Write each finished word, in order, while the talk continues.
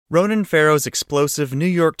Ronan Farrow's explosive New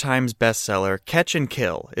York Times bestseller, Catch and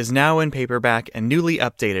Kill, is now in paperback and newly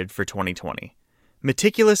updated for 2020.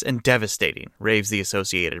 Meticulous and devastating, raves the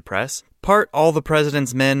Associated Press. Part All the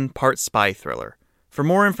President's Men, part spy thriller. For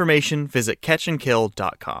more information, visit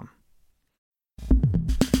catchandkill.com.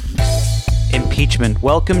 Impeachment.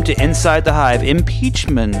 Welcome to Inside the Hive.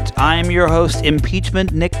 Impeachment. I'm your host,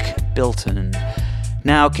 Impeachment Nick Bilton.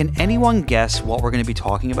 Now, can anyone guess what we're going to be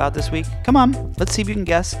talking about this week? Come on, let's see if you can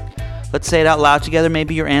guess. Let's say it out loud together,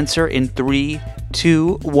 maybe your answer in 3,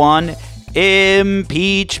 2, 1.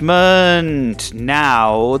 Impeachment.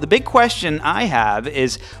 Now, the big question I have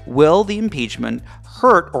is, will the impeachment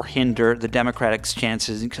hurt or hinder the Democrats'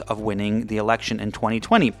 chances of winning the election in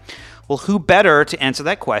 2020? Well, who better to answer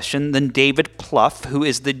that question than David Plouffe, who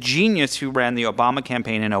is the genius who ran the Obama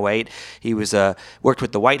campaign in 2008. He was worked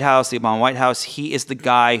with the White House, the Obama White House. He is the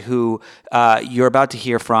guy who you're about to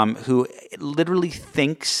hear from, who literally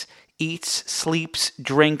thinks, eats, sleeps,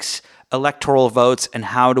 drinks electoral votes and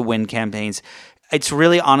how to win campaigns. It's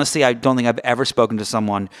really, honestly, I don't think I've ever spoken to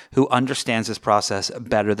someone who understands this process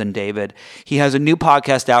better than David. He has a new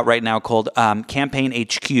podcast out right now called Campaign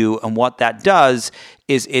HQ, and what that does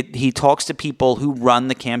is he talks to people who run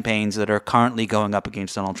the campaigns that are currently going up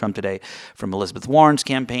against Donald Trump today, from Elizabeth Warren's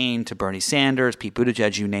campaign to Bernie Sanders, Pete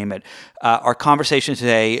Buttigieg, you name it. Our conversation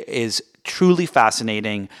today is truly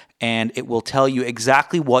fascinating, and it will tell you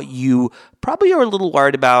exactly what you probably are a little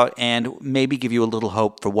worried about and maybe give you a little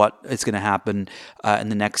hope for what is going to happen in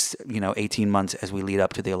the next 18 months as we lead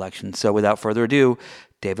up to the election. So without further ado,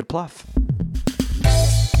 David Plouffe.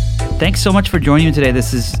 Thanks so much for joining me today.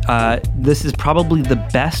 This is probably the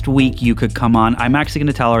best week you could come on. I'm actually going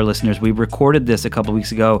to tell our listeners we recorded this a couple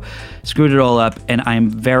weeks ago, screwed it all up, and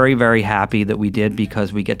I'm very, very happy that we did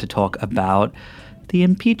because we get to talk about the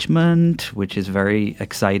impeachment, which is very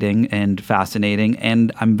exciting and fascinating,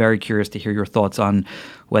 and I'm very curious to hear your thoughts on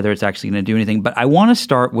whether it's actually going to do anything. But I want to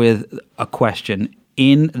start with a question.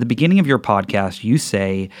 In the beginning of your podcast, you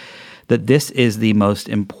say that this is the most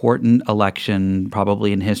important election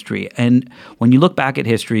probably in history. And when you look back at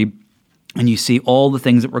history and you see all the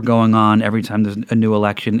things that were going on every time there's a new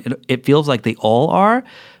election, it feels like they all are.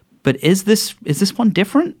 But is this one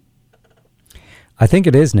different? I think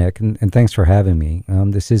it is, Nick, and thanks for having me.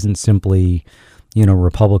 This isn't simply,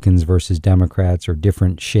 Republicans versus Democrats or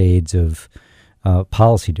different shades of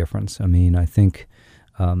policy difference. I mean, I think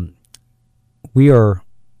we are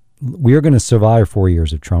going to survive 4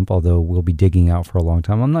 years of Trump, although we'll be digging out for a long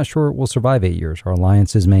time. I'm not sure we'll survive 8 years. Our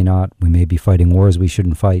alliances may not. We may be fighting wars we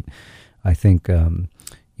shouldn't fight. I think,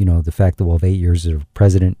 the fact that we'll have 8 years of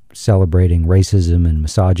president celebrating racism and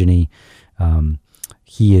misogyny,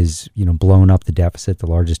 he is, blown up the deficit, the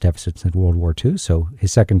largest deficit since World War II. So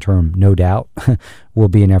his second term, no doubt, will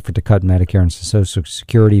be an effort to cut Medicare and Social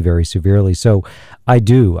Security very severely. So I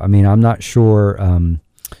do. I mean, I'm not sure.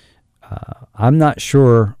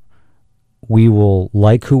 We will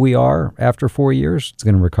like who we are after 4 years. It's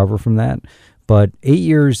going to recover from that. But 8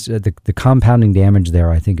 years, the compounding damage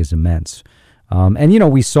there, I think, is immense.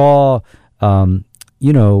 We saw, we'll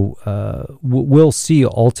see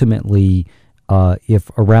ultimately if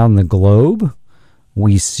around the globe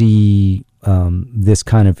we see this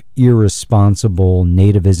kind of irresponsible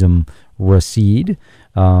nativism recede.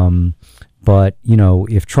 But,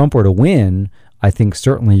 if Trump were to win, I think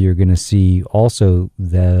certainly you're going to see also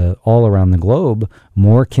all around the globe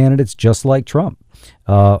more candidates just like Trump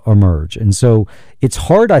emerge. And so it's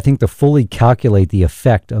hard, I think, to fully calculate the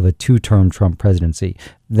effect of a two-term Trump presidency.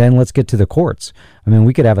 Then let's get to the courts. I mean,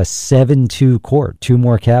 we could have a 7-2 court, 2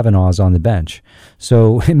 more Kavanaughs on the bench.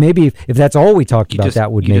 So maybe if that's all we talked about,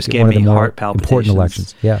 that would make it one of the more important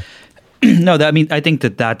elections. Yeah. No, I think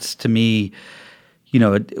that's, to me,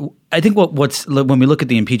 I think what's when we look at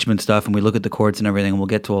the impeachment stuff and we look at the courts and everything, and we'll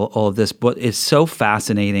get to all of this, what is so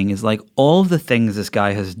fascinating is like all of the things this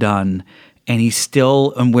guy has done, and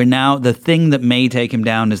we're now, the thing that may take him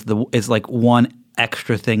down is like one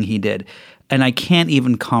extra thing he did. And I can't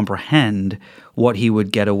even comprehend what he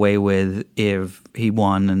would get away with if he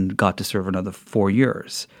won and got to serve another 4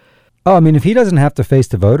 years. Oh, I mean, if he doesn't have to face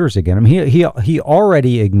the voters again, I mean, he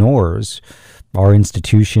already ignores our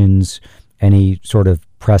institutions, any sort of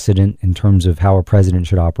precedent in terms of how a president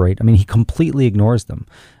should operate. I mean, he completely ignores them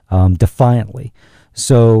defiantly.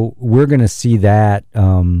 So we're going to see that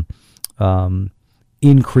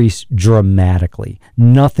increase dramatically.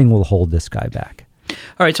 Nothing will hold this guy back.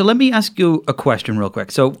 All right, so let me ask you a question real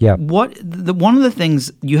quick. So one of the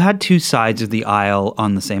things, you had two sides of the aisle,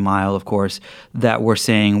 on the same aisle, of course, that were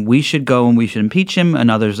saying we should go and we should impeach him, and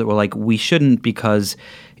others that were like, we shouldn't, because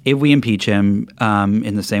if we impeach him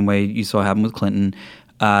in the same way you saw happen with Clinton,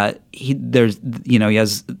 he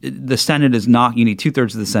has the Senate is not. You need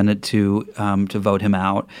 2/3 of the Senate to vote him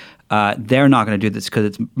out. They're not going to do this because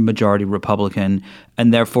it's majority Republican,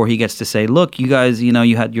 and therefore he gets to say, "Look, you guys,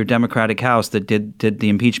 you had your Democratic House that did the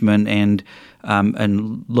impeachment, and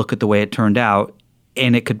look at the way it turned out,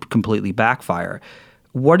 and it could completely backfire."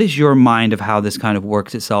 What is your mind of how this kind of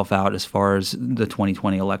works itself out as far as the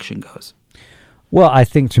 2020 election goes? Well, I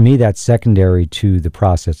think to me that's secondary to the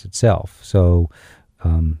process itself. So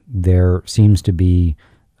there seems to be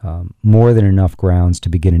more than enough grounds to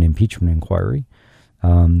begin an impeachment inquiry.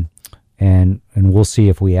 And we'll see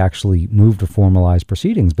if we actually move to formalized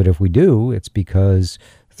proceedings. But if we do, it's because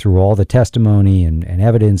through all the testimony and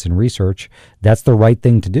evidence and research, that's the right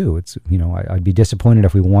thing to do. It's I'd be disappointed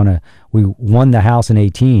if we won the House in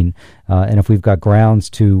 2018, and if we've got grounds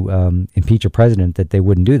to impeach a president that they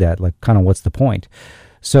wouldn't do that. Like, kind of what's the point?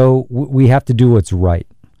 So we have to do what's right.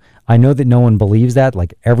 I know that no one believes that.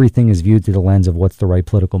 Like, everything is viewed through the lens of what's the right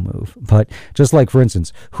political move. But just like, for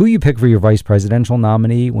instance, who you pick for your vice presidential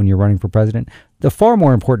nominee when you're running for president, the far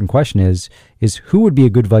more important question is who would be a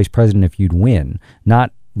good vice president if you'd win,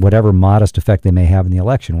 not whatever modest effect they may have in the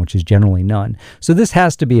election, which is generally none. So this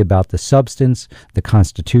has to be about the substance, the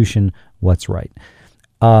Constitution, what's right.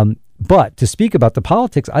 But to speak about the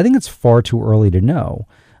politics, I think it's far too early to know.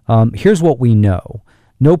 Here's what we know.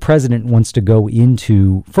 No president wants to go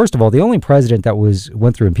into, first of all, the only president that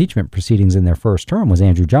went through impeachment proceedings in their first term was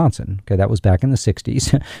Andrew Johnson. Okay, that was back in the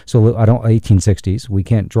 60s. So 1860s. We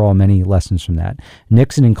can't draw many lessons from that.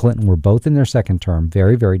 Nixon and Clinton were both in their second term,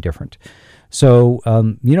 very, very different. So,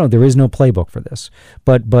 there is no playbook for this.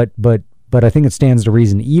 But I think it stands to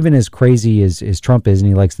reason, even as crazy as Trump is, and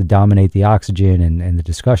he likes to dominate the oxygen and the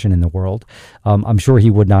discussion in the world, I'm sure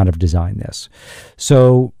he would not have designed this.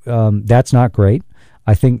 So that's not great.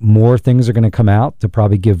 I think more things are going to come out to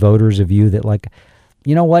probably give voters a view that, like,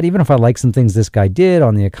 you know what, even if I like some things this guy did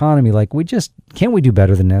on the economy, like, can't we do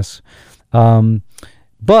better than this?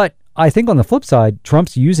 But I think on the flip side,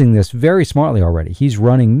 Trump's using this very smartly already. He's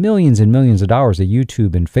running millions and millions of dollars of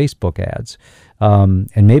YouTube and Facebook ads,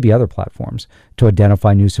 and maybe other platforms, to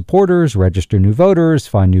identify new supporters, register new voters,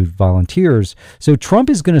 find new volunteers. So Trump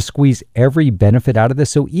is going to squeeze every benefit out of this.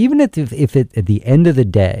 So even if at the end of the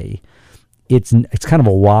day, it's kind of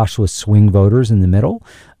a wash with swing voters in the middle,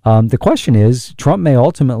 the question is, Trump may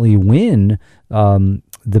ultimately win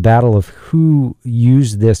the battle of who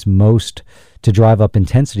used this most to drive up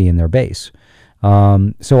intensity in their base.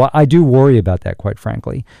 So I do worry about that, quite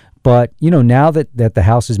frankly. But, now that the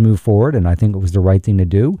House has moved forward, and I think it was the right thing to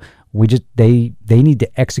do, they need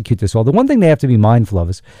to execute this all. The one thing they have to be mindful of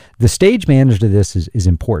is the stage management of this is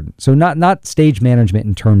important. So not stage management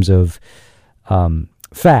in terms of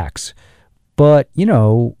facts, but,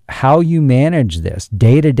 how you manage this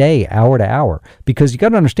day to day, hour to hour. Because you got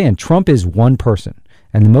to understand, Trump is one person.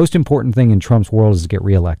 And the most important thing in Trump's world is to get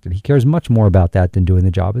reelected. He cares much more about that than doing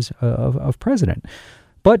the job of president.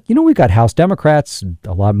 But, we've got House Democrats.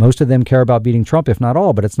 Most of them care about beating Trump, if not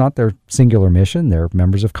all, but it's not their singular mission. They're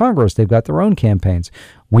members of Congress. They've got their own campaigns.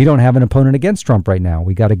 We don't have an opponent against Trump right now.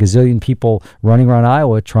 We got a gazillion people running around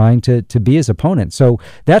Iowa trying to be his opponent. So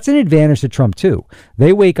that's an advantage to Trump, too.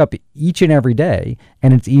 They wake up each and every day,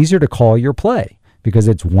 and it's easier to call your play because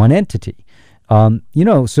it's one entity. So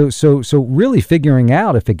really figuring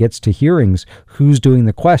out, if it gets to hearings, who's doing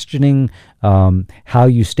the questioning, how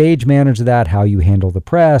you stage manage that, how you handle the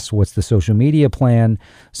press, what's the social media plan.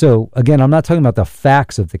 So again, I'm not talking about the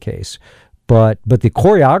facts of the case, but the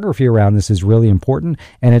choreography around this is really important.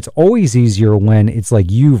 And it's always easier when it's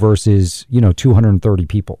like you versus, 230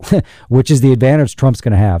 people, which is the advantage Trump's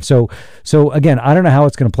going to have. So again, I don't know how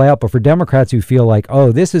it's going to play out, but for Democrats who feel like,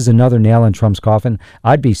 oh, this is another nail in Trump's coffin,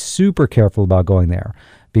 I'd be super careful about going there.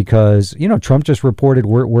 Because, Trump just reported,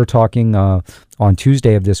 we're talking on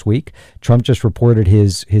Tuesday of this week, Trump just reported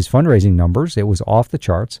his fundraising numbers. It was off the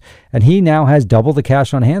charts. And he now has double the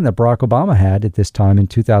cash on hand that Barack Obama had at this time in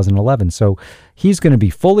 2011. So he's going to be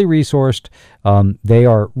fully resourced. They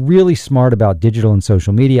are really smart about digital and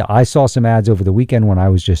social media. I saw some ads over the weekend when I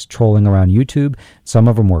was just trolling around YouTube. Some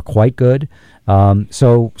of them were quite good.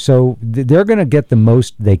 So they're going to get the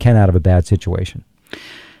most they can out of a bad situation.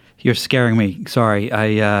 You're scaring me. Sorry,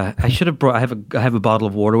 I should have brought. I have a bottle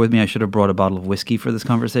of water with me. I should have brought a bottle of whiskey for this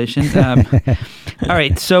conversation. All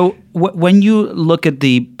right. So when you look at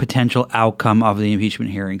the potential outcome of the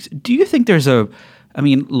impeachment hearings, do you think there's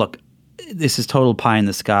look, this is total pie in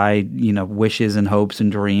the sky, wishes and hopes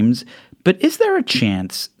and dreams. But is there a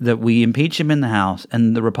chance that we impeach him in the House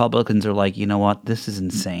and the Republicans are like, you know what, this is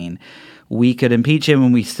insane? We could impeach him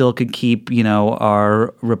and we still could keep,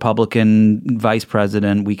 our Republican vice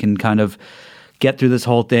president. We can kind of get through this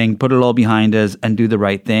whole thing, put it all behind us, and do the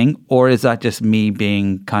right thing? Or is that just me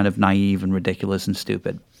being kind of naive and ridiculous and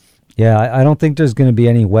stupid? Yeah, I don't think there's going to be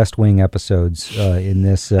any West Wing episodes in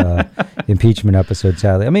this impeachment episode,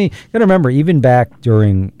 sadly. I mean, you got to remember, even back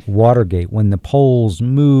during Watergate, when the polls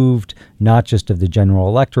moved, not just of the general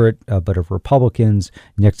electorate, but of Republicans,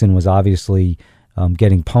 Nixon was obviously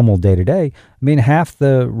getting pummeled day to day. I mean, half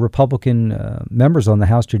the Republican members on the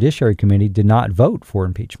House Judiciary Committee did not vote for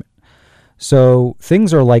impeachment. So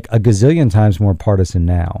things are like a gazillion times more partisan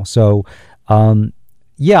now. So,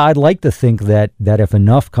 yeah, I'd like to think that if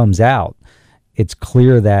enough comes out, it's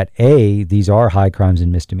clear that A, these are high crimes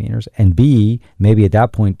and misdemeanors, and B, maybe at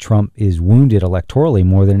that point Trump is wounded electorally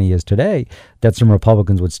more than he is today, that some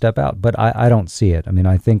Republicans would step out. But I don't see it. I mean,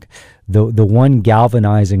 I think the one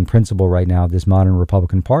galvanizing principle right now of this modern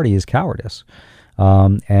Republican Party is cowardice.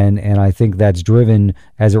 And I think that's driven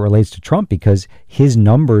as it relates to Trump because his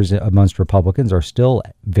numbers amongst Republicans are still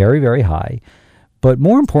very, very high. But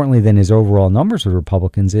more importantly than his overall numbers with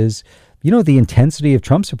Republicans is, the intensity of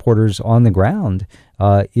Trump supporters on the ground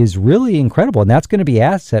is really incredible. And that's going to be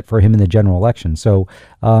an asset for him in the general election. So,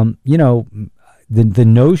 the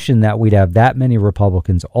notion that we'd have that many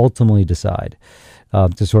Republicans ultimately decide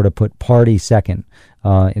to sort of put party second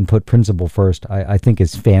and put principle first, I think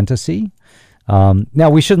is fantasy.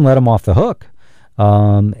 Now, we shouldn't let them off the hook.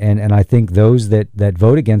 And I think those that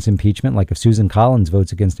vote against impeachment, like if Susan Collins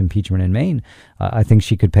votes against impeachment in Maine, I think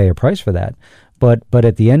she could pay a price for that. But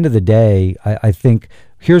at the end of the day, I think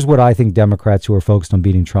here's what I think Democrats who are focused on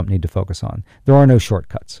beating Trump need to focus on. There are no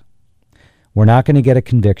shortcuts. We're not going to get a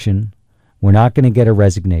conviction. We're not going to get a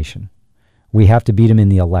resignation. We have to beat him in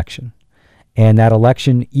the election. And that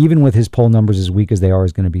election, even with his poll numbers as weak as they are,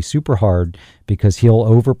 is going to be super hard because he'll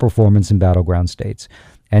overperform in some battleground states.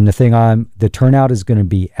 And the turnout is going to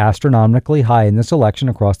be astronomically high in this election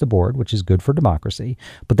across the board, which is good for democracy.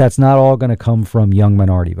 But that's not all going to come from young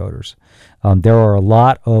minority voters. There are a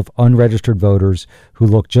lot of unregistered voters who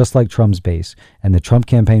look just like Trump's base, and the Trump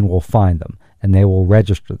campaign will find them, and they will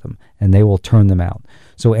register them, and they will turn them out.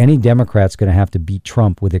 So any Democrat's going to have to beat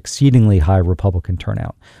Trump with exceedingly high Republican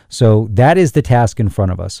turnout. So that is the task in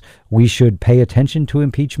front of us. We should pay attention to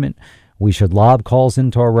impeachment. We should lob calls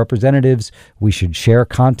into our representatives. We should share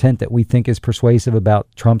content that we think is persuasive about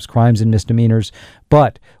Trump's crimes and misdemeanors.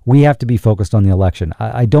 But we have to be focused on the election.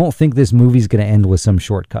 I don't think this movie's going to end with some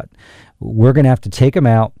shortcut. We're going to have to take him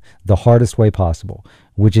out the hardest way possible,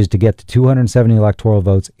 which is to get to 270 electoral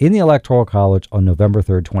votes in the Electoral College on November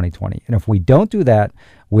 3rd, 2020. And if we don't do that,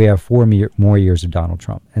 we have 4 more years of Donald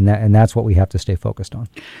Trump. And that's what we have to stay focused on.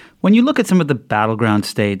 When you look at some of the battleground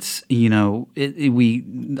states,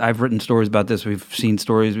 I've written stories about this. We've seen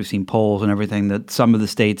stories, we've seen polls and everything that some of the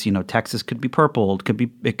states, Texas could be purple, it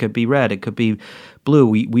could be red, it could be blue.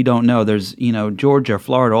 We don't know. There's, Georgia,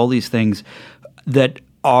 Florida, all these things that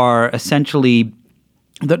are essentially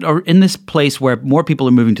that are in this place where more people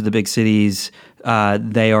are moving to the big cities.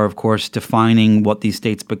 They are, of course, defining what these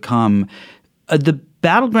states become. The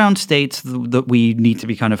battleground states that we need to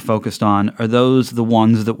be kind of focused on, are those the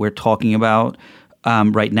ones that we're talking about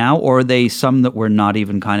right now, or are they some that we're not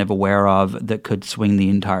even kind of aware of that could swing the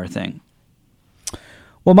entire thing?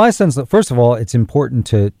 Well, my sense that, first of all, it's important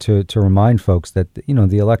to remind folks that, the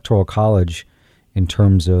Electoral College, in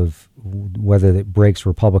terms of whether it breaks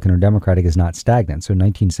Republican or Democratic, is not stagnant. So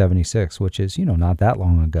 1976, which is, not that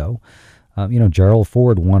long ago, Gerald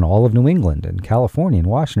Ford won all of New England and California and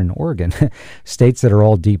Washington and Oregon, states that are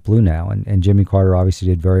all deep blue now. And Jimmy Carter obviously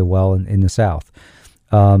did very well in the South.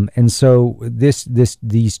 And so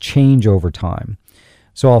these change over time.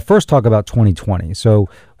 So I'll first talk about 2020. So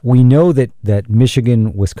we know that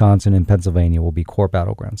Michigan, Wisconsin, and Pennsylvania will be core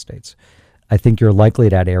battleground states. I think you're likely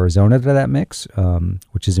to add Arizona to that mix,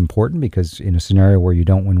 which is important because in a scenario where you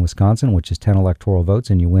don't win Wisconsin, which is 10 electoral votes,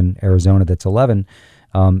 and you win Arizona, that's 11,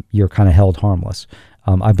 you're kind of held harmless.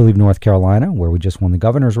 I believe North Carolina, where we just won the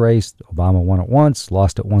governor's race, Obama won it once,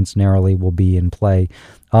 lost it once narrowly, will be in play.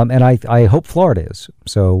 And I hope Florida is.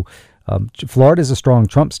 So Florida is a strong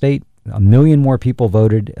Trump state. 1 million more people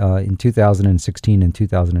voted in 2016 and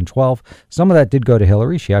 2012. Some of that did go to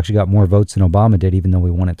Hillary. She actually got more votes than Obama did, even though we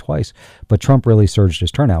won it twice. But Trump really surged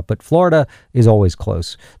his turnout. But Florida is always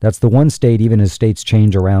close. That's the one state, even as states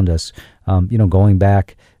change around us, going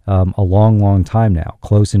back a long, long time now,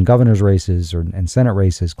 close in governor's races and Senate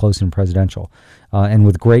races, close in presidential. And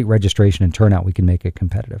with great registration and turnout, we can make it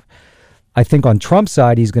competitive. I think on Trump's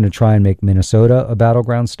side, he's going to try and make Minnesota a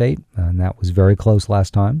battleground state, and that was very close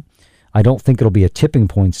last time. I don't think it'll be a tipping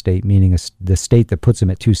point state, meaning the state that puts him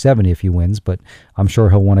at 270 if he wins, but I'm sure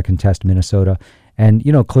he'll want to contest Minnesota. And,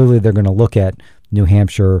 clearly they're going to look at New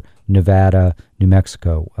Hampshire, Nevada, New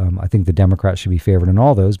Mexico. I think the Democrats should be favored in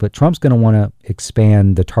all those, but Trump's going to want to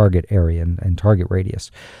expand the target area and target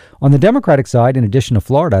radius. On the Democratic side, in addition to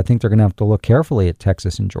Florida, I think they're going to have to look carefully at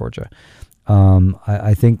Texas and Georgia.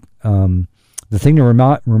 I think the thing to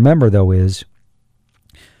remember, though, is,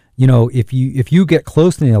 if you get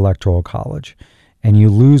close in the Electoral College and you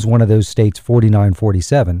lose one of those states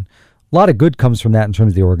 49-47, a lot of good comes from that in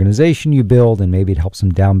terms of the organization you build, and maybe it helps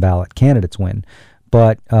some down-ballot candidates win.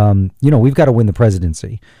 But, we've got to win the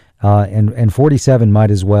presidency. And 47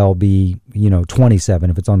 might as well be, 27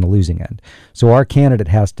 if it's on the losing end. So our candidate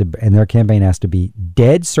has to, and their campaign has to be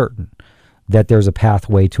dead certain that there's a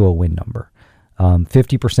pathway to a win number,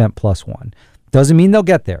 50% plus one. Doesn't mean they'll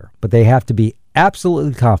get there, but they have to be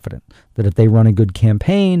absolutely confident that if they run a good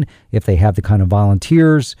campaign, if they have the kind of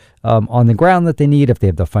volunteers on the ground that they need, if they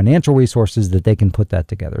have the financial resources, that they can put that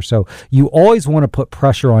together. So you always want to put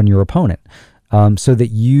pressure on your opponent so that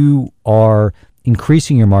you are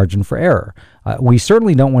increasing your margin for error. We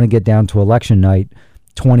certainly don't want to get down to election night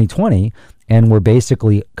 2020 and we're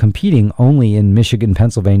basically competing only in Michigan,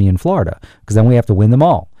 Pennsylvania, and Florida, because then we have to win them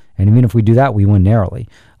all. And even if we do that, we win narrowly.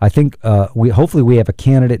 I think hopefully we have a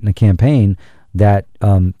candidate and a campaign that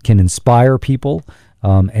can inspire people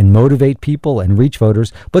and motivate people and reach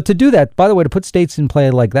voters. But to do that, by the way, to put states in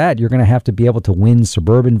play like that, you're going to have to be able to win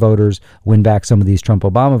suburban voters, win back some of these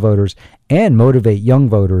Trump-Obama voters, and motivate young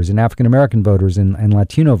voters and African-American voters and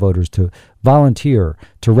Latino voters to volunteer,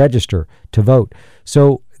 to register, to vote.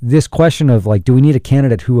 So this question of, do we need a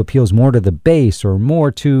candidate who appeals more to the base or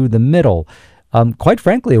more to the middle? Quite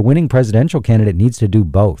frankly, a winning presidential candidate needs to do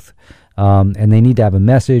both. And they need to have a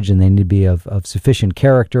message, and they need to be of sufficient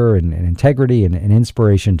character and integrity and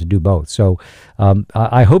inspiration to do both. So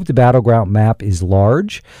I hope the battleground map is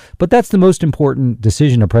large, but that's the most important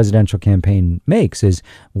decision a presidential campaign makes, is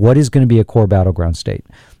what is going to be a core battleground state.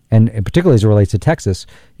 And particularly as it relates to Texas,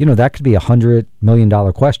 that could be $100 million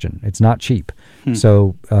question. It's not cheap.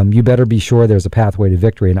 So you better be sure there's a pathway to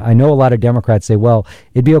victory. And I know a lot of Democrats say, well,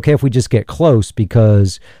 it'd be okay if we just get close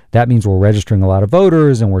because that means we're registering a lot of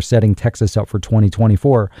voters and we're setting Texas up for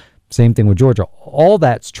 2024. Same thing with Georgia. All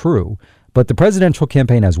that's true. But the presidential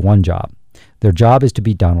campaign has one job. Their job is to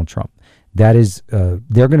beat Donald Trump. That is,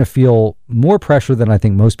 they're going to feel more pressure than I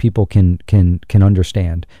think most people can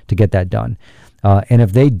understand to get that done. And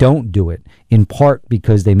if they don't do it, in part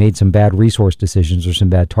because they made some bad resource decisions or some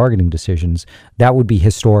bad targeting decisions, that would be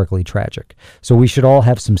historically tragic. So we should all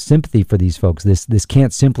have some sympathy for these folks. This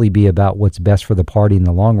can't simply be about what's best for the party in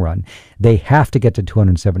the long run. They have to get to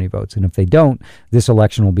 270 votes. And if they don't, this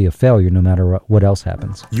election will be a failure no matter what else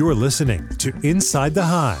happens. You're listening to Inside the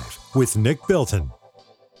Hive with Nick Bilton.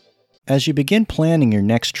 As you begin planning your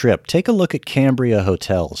next trip, take a look at Cambria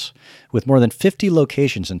Hotels. With more than 50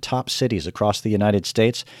 locations in top cities across the United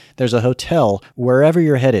States, there's a hotel wherever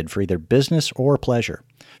you're headed for either business or pleasure.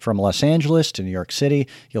 From Los Angeles to New York City,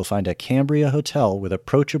 you'll find a Cambria hotel with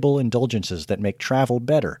approachable indulgences that make travel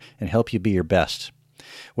better and help you be your best.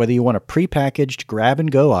 Whether you want a prepackaged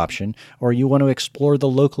grab-and-go option or you want to explore the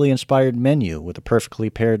locally inspired menu with a perfectly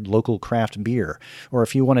paired local craft beer, or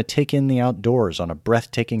if you want to take in the outdoors on a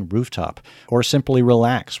breathtaking rooftop, or simply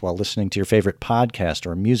relax while listening to your favorite podcast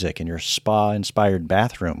or music in your spa-inspired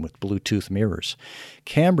bathroom with Bluetooth mirrors,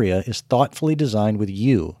 Cambria is thoughtfully designed with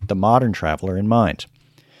you, the modern traveler, in mind.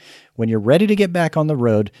 When you're ready to get back on the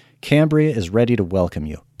road, Cambria is ready to welcome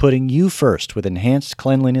you, putting you first with enhanced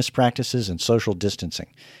cleanliness practices and social distancing,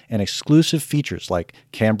 and exclusive features like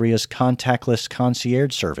Cambria's contactless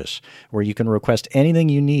concierge service, where you can request anything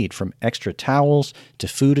you need from extra towels to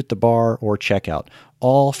food at the bar or checkout,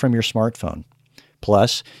 all from your smartphone.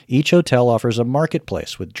 Plus, each hotel offers a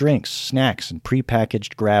marketplace with drinks, snacks, and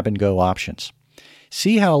prepackaged grab-and-go options.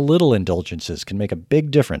 See how little indulgences can make a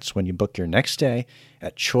big difference when you book your next stay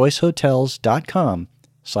at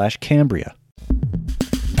choicehotels.com/Cambria.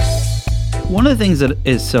 One of the things that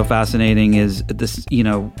is so fascinating is this,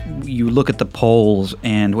 you look at the polls,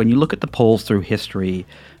 and when you look at the polls through history,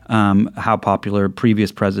 how popular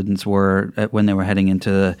previous presidents were when they were heading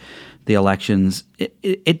into the elections,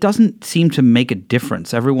 it doesn't seem to make a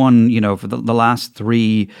difference. Everyone, for the last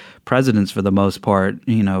three presidents, for the most part,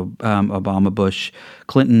 Obama, Bush,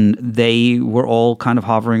 Clinton, they were all kind of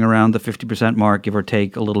hovering around the 50% mark, give or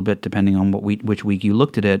take a little bit, depending on which week you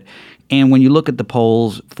looked at it. And when you look at the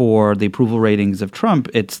polls for the approval ratings of Trump,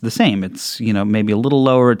 it's the same. It's, maybe a little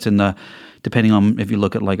lower. It's in the, depending on if you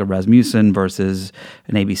look at like a Rasmussen versus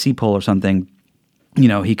an ABC poll or something,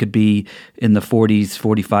 he could be in the 40s,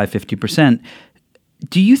 45, 50%.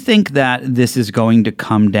 Do you think that this is going to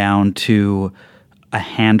come down to a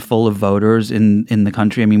handful of voters in the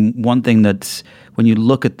country. I mean, one thing that's when you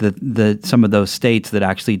look at the some of those states that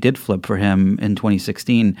actually did flip for him in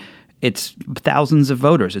 2016, it's thousands of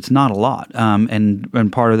voters. It's not a lot.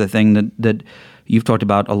 And part of the thing that you've talked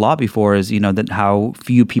about a lot before is, that how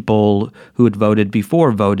few people who had voted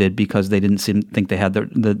before voted because they didn't think they had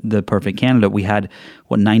the perfect candidate. We had,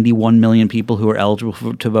 91 million people who were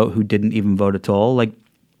eligible to vote who didn't even vote at all. Like,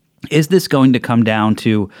 is this going to come down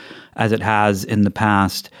to, as it has in the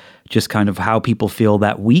past, just kind of how people feel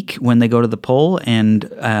that week when they go to the poll and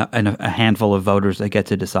a handful of voters that get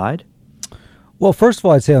to decide? Well, first of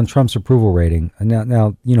all, I'd say on Trump's approval rating.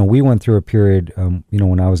 Now, we went through a period,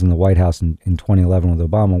 when I was in the White House in 2011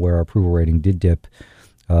 with Obama, where our approval rating did dip,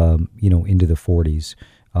 into the 40s,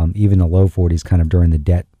 even the low 40s, kind of during the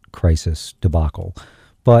debt crisis debacle.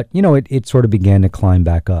 But it sort of began to climb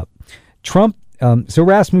back up. Trump. So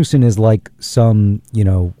Rasmussen is like some,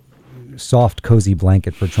 soft, cozy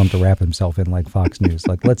blanket for Trump to wrap himself in, like Fox News.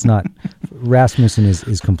 Like, let's not. Rasmussen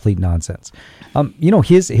is complete nonsense.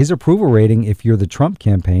 His approval rating, if you're the Trump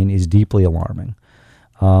campaign, is deeply alarming.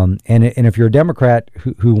 And if you're a Democrat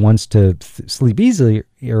who wants to sleep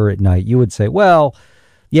easier at night, you would say, well,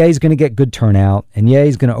 yeah, he's going to get good turnout, and yeah,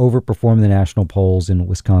 he's going to overperform the national polls in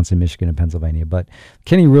Wisconsin, Michigan, and Pennsylvania. But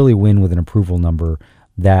can he really win with an approval number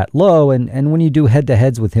that low? And when you do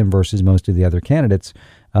head-to-heads with him versus most of the other candidates,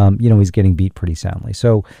 he's getting beat pretty soundly.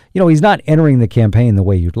 So, he's not entering the campaign the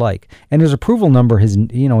way you'd like. And his approval number has,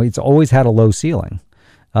 it's always had a low ceiling.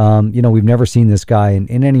 We've never seen this guy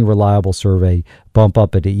in any reliable survey bump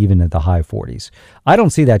up even at the high 40s. I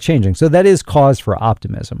don't see that changing. So that is cause for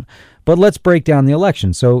optimism. But let's break down the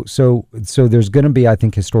election. So there's going to be, I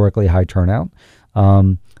think, historically high turnout.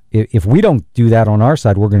 If we don't do that on our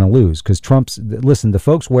side, we're going to lose, because the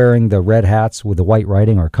folks wearing the red hats with the white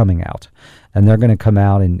writing are coming out, and they're going to come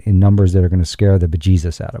out in numbers that are going to scare the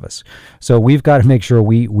bejesus out of us. So we've got to make sure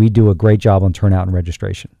we do a great job on turnout and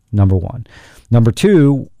registration, number one. Number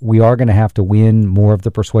two, we are going to have to win more of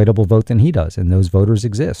the persuadable vote than he does, and those voters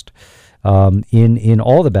exist in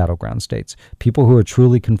all the battleground states. People who are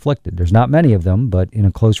truly conflicted. There's not many of them, but in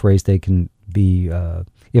a close race they can be,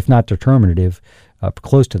 if not determinative,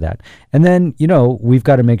 close to that. And then, we've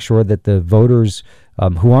got to make sure that the voters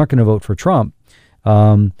who aren't going to vote for Trump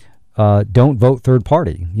don't vote third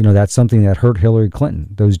party. That's something that hurt Hillary Clinton.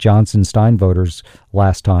 Those Johnson-Stein voters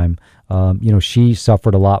last time, she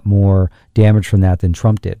suffered a lot more damage from that than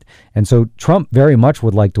Trump did. And so Trump very much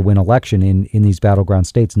would like to win election in these battleground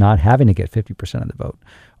states, not having to get 50% of the vote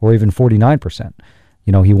or even 49%.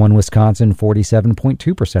 He won Wisconsin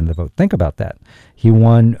 47.2% of the vote. Think about that. He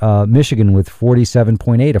won Michigan with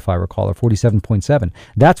 47.8, if I recall, or 47.7.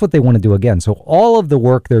 That's what they want to do again. So all of the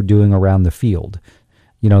work they're doing around the field,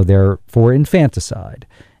 they're for infanticide,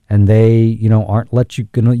 and they, you're not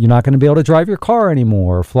going to be able to drive your car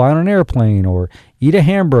anymore, or fly on an airplane, or eat a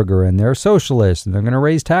hamburger, and they're socialists, and they're going to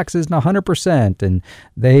raise taxes 100%, and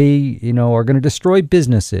they, are going to destroy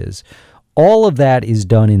businesses. All of that is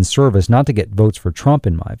done in service, not to get votes for Trump,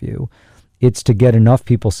 in my view. It's to get enough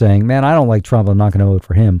people saying, man, I don't like Trump, I'm not going to vote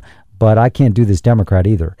for him, but I can't do this Democrat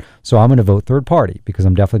either. So I'm going to vote third party, because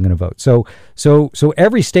I'm definitely going to vote. So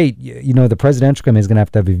every state, the presidential campaign is going to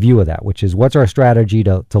have a view of that, which is what's our strategy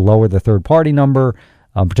to lower the third party number,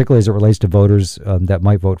 particularly as it relates to voters that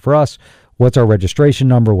might vote for us. What's our registration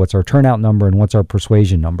number? What's our turnout number? And what's our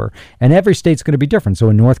persuasion number? And every state's going to be different. So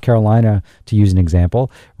in North Carolina, to use an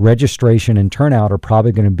example, registration and turnout are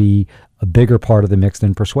probably going to be a bigger part of the mix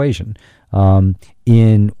than persuasion.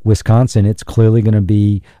 In Wisconsin, it's clearly going to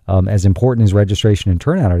be as important as registration and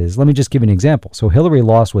turnout it is. Let me just give you an example. So Hillary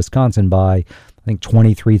lost Wisconsin by, I think,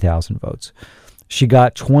 23,000 votes. She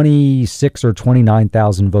got 26 or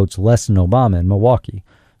 29,000 votes less than Obama in Milwaukee.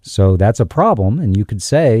 So that's a problem. And you could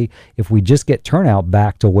say if we just get turnout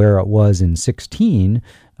back to where it was in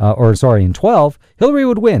 12, Hillary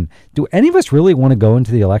would win. Do any of us really want to go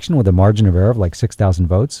into the election with a margin of error of like 6,000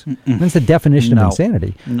 votes? That's the definition of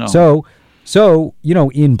insanity. No. So,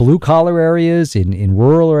 in blue collar areas, in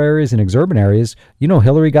rural areas, in urban areas,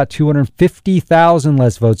 Hillary got 250,000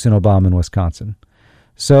 less votes than Obama in Wisconsin.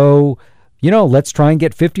 So, let's try and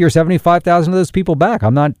get 50 or 75,000 of those people back.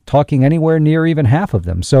 I'm not talking anywhere near even half of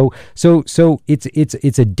them. So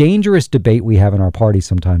it's a dangerous debate we have in our party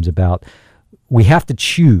sometimes about we have to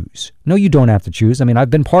choose. No, you don't have to choose. I mean, I've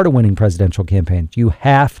been part of winning presidential campaigns. You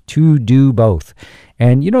have to do both.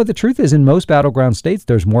 And, the truth is in most battleground states,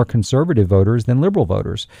 there's more conservative voters than liberal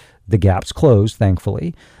voters. The gap's closed,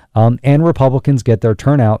 thankfully. And Republicans get their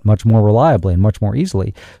turnout much more reliably and much more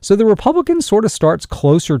easily. So the Republican sort of starts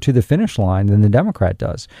closer to the finish line than the Democrat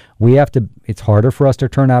does. It's harder for us to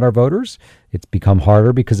turn out our voters. It's become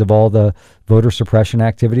harder because of all the voter suppression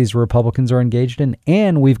activities Republicans are engaged in.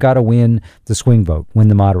 And we've got to win the swing vote, win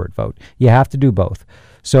the moderate vote. You have to do both.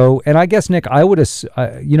 So, and I guess, Nick, I would,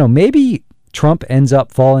 maybe Trump ends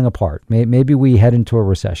up falling apart. Maybe we head into a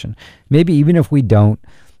recession. Maybe even if we don't,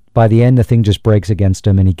 by the end, the thing just breaks against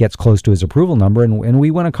him and he gets close to his approval number and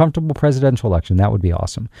we win a comfortable presidential election. That would be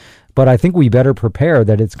awesome. But I think we better prepare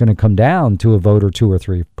that it's going to come down to a vote or 2 or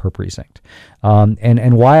 3 per precinct.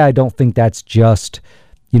 And why I don't think that's just,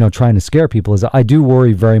 trying to scare people is I do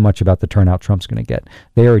worry very much about the turnout Trump's going to get.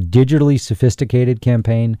 They are a digitally sophisticated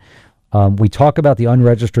campaign. We talk about the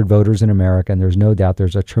unregistered voters in America, and there's no doubt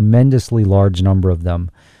there's a tremendously large number of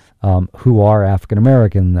them who are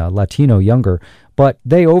African-American, Latino, younger, but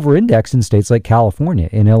they over-index in states like California,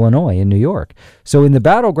 in Illinois, in New York. So in the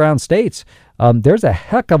battleground states, there's a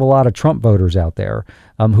heck of a lot of Trump voters out there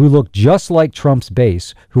who look just like Trump's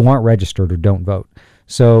base, who aren't registered or don't vote.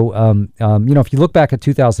 So, if you look back at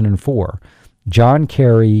 2004, John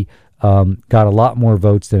Kerry got a lot more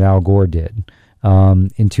votes than Al Gore did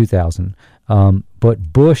in 2000.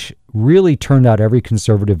 But Bush really turned out every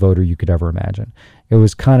conservative voter you could ever imagine. It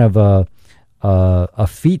was kind of a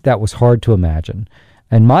feat that was hard to imagine.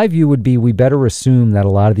 And my view would be we better assume that a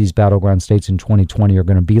lot of these battleground states in 2020 are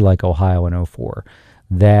going to be like Ohio in 2004,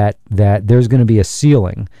 that there's going to be a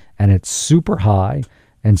ceiling and it's super high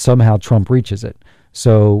and somehow Trump reaches it.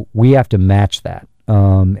 So we have to match that.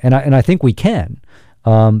 And I think we can.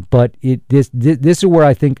 But this is where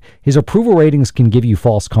I think his approval ratings can give you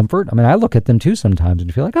false comfort. I mean, I look at them too sometimes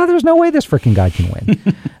and feel like, there's no way this freaking guy can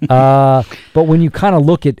win. But when you kind of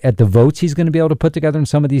look at the votes he's going to be able to put together in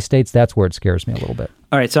some of these states, that's where it scares me a little bit.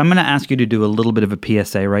 All right, so I'm going to ask you to do a little bit of a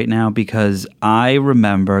PSA right now because I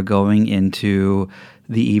remember going into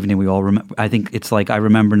the evening. We all remember. I think it's like I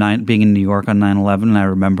remember being in New York on 9/11, and I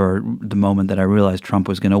remember the moment that I realized Trump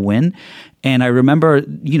was going to win. And I remember,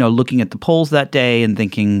 looking at the polls that day and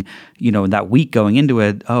thinking, that week going into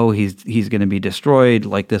it, he's going to be destroyed.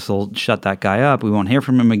 Like, this will shut that guy up. We won't hear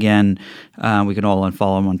from him again. We can all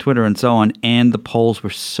unfollow him on Twitter and so on. And the polls were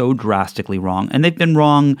so drastically wrong. And they've been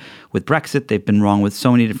wrong with Brexit. They've been wrong with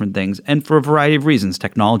so many different things. And for a variety of reasons.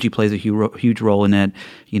 Technology plays a huge role in it.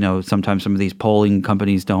 Sometimes some of these polling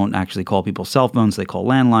companies don't actually call people's cell phones. They call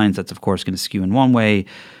landlines. That's, of course, going to skew in one way.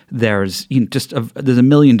 There's there's a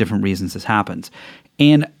million different reasons this happens.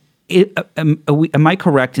 And am I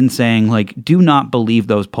correct in saying, do not believe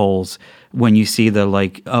those polls when you see the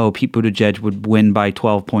Pete Buttigieg would win by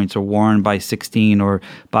 12 points or Warren by 16 or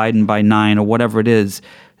Biden by 9 or whatever it is?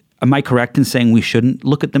 Am I correct in saying we shouldn't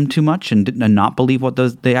look at them too much and not believe what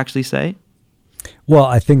they actually say? Well,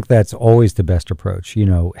 I think that's always the best approach.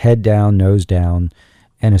 Head down, nose down,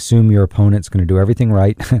 and assume your opponent's going to do everything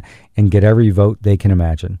right and get every vote they can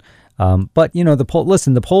imagine. But,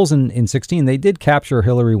 the polls in 16, they did capture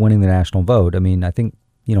Hillary winning the national vote. I mean, I think,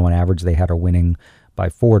 on average, they had her winning by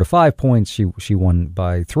 4 to 5 points. She won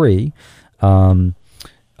by 3. And,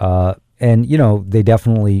 they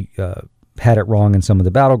definitely had it wrong in some of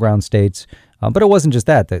the battleground states. But it wasn't just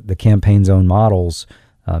that. The campaign's own models,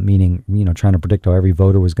 meaning, trying to predict how every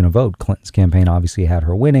voter was going to vote. Clinton's campaign obviously had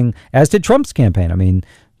her winning, as did Trump's campaign. I mean,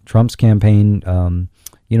 Trump's campaign,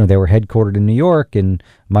 they were headquartered in New York, and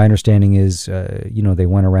my understanding is, they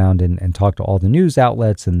went around and talked to all the news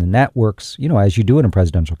outlets and the networks, as you do in a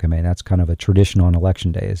presidential campaign. That's kind of a tradition on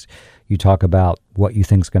election day, is you talk about what you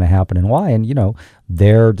think is going to happen and why. And,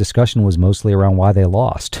 their discussion was mostly around why they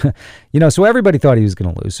lost. So everybody thought he was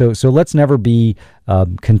going to lose. So let's never be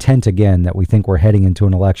content again that we think we're heading into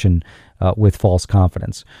an election with false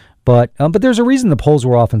confidence. But there's a reason the polls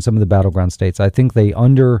were off in some of the battleground states. I think they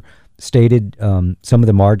understated some of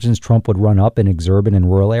the margins Trump would run up in exurban and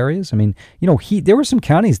rural areas. I mean, there were some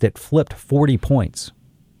counties that flipped 40 points,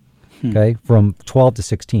 okay, from 12 to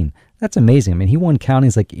 16. That's amazing. I mean, he won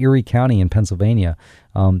counties like Erie County in Pennsylvania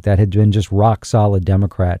that had been just rock solid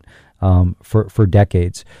Democrat for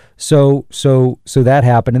decades. So that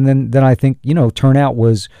happened, and then I think turnout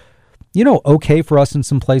was okay for us in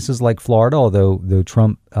some places like Florida, although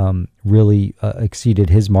Trump really exceeded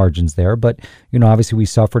his margins there. But obviously we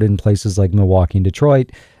suffered in places like Milwaukee and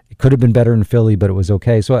Detroit. It could have been better in Philly, but it was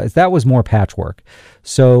okay. So that was more patchwork.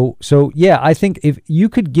 So yeah, I think if you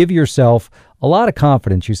could give yourself a lot of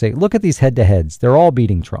confidence, you say, look at these head-to-heads. They're all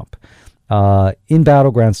beating Trump in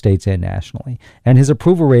battleground states and nationally. And his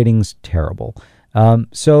approval rating's terrible.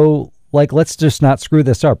 So like, let's just not screw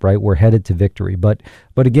this up, right? We're headed to victory. But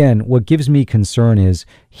again, what gives me concern is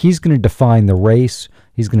he's going to define the race.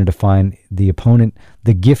 He's going to define the opponent.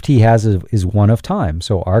 The gift he has is one of time.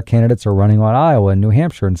 So our candidates are running on Iowa and New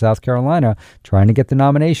Hampshire and South Carolina trying to get the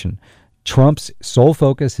nomination. Trump's sole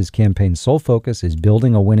focus, his campaign's sole focus, is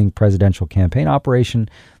building a winning presidential campaign operation,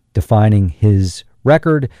 defining his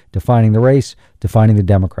record, defining the race, defining the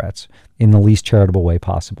Democrats in the least charitable way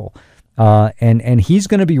possible. And he's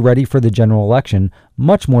going to be ready for the general election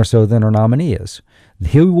much more so than our nominee is.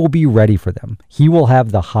 He will be ready for them. He will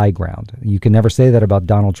have the high ground. You can never say that about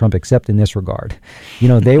Donald Trump except in this regard.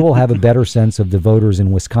 They will have a better sense of the voters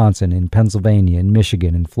in Wisconsin, in Pennsylvania, in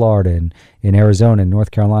Michigan, in Florida, and in Arizona, and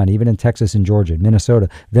North Carolina, even in Texas and Georgia and Minnesota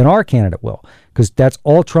than our candidate will, because that's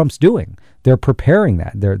all Trump's doing. They're preparing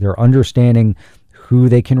that. They're understanding who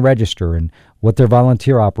they can register and what their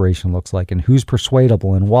volunteer operation looks like and who's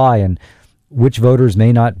persuadable and why, and which voters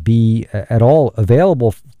may not be at all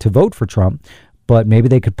available to vote for Trump, but maybe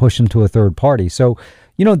they could push him to a third party. So,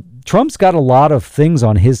 Trump's got a lot of things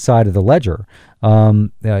on his side of the ledger,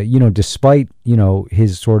 despite,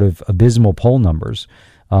 his sort of abysmal poll numbers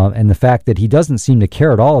and the fact that he doesn't seem to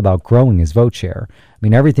care at all about growing his vote share. I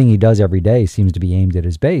mean, everything he does every day seems to be aimed at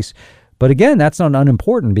his base. But again, that's not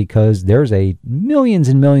unimportant because there's millions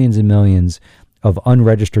and millions and millions of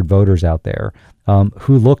unregistered voters out there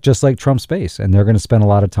who look just like Trump's base, and they're going to spend a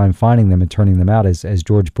lot of time finding them and turning them out, as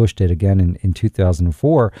George Bush did again in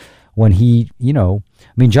 2004 when he,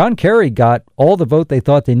 John Kerry got all the vote they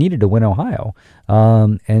thought they needed to win Ohio,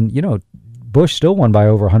 and Bush still won by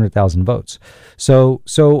over 100,000 votes. So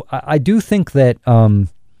I do think that.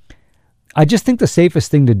 I just think the safest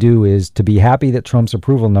thing to do is to be happy that Trump's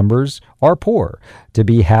approval numbers are poor, to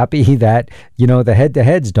be happy that, the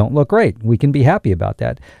head-to-heads don't look great. We can be happy about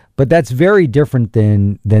that. But that's very different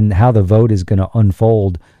than how the vote is going to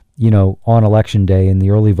unfold, on Election Day and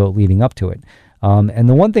the early vote leading up to it. And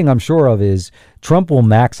the one thing I'm sure of is Trump will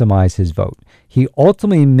maximize his vote. He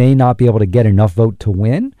ultimately may not be able to get enough vote to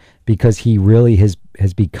win because he really has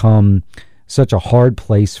become such a hard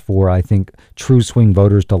place for, I think, true swing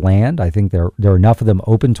voters to land. I think there are enough of them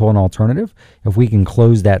open to an alternative. If we can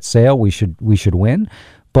close that sale, we should win.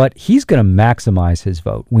 But he's going to maximize his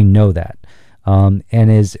vote. We know that. And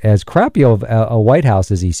as crappy of a White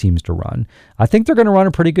House as he seems to run, I think they're going to run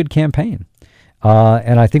a pretty good campaign.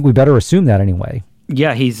 And I think we better assume that anyway.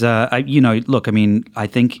 Yeah, he's look, I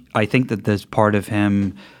think that there's part of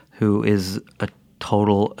him who is a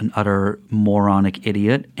total and utter moronic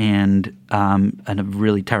idiot and a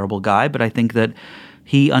really terrible guy. But I think that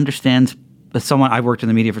he understands, as someone, I've worked in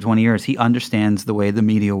the media for 20 years, he understands the way the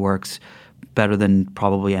media works better than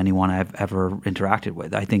probably anyone I've ever interacted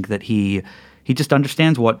with. I think that he just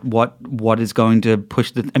understands what is going to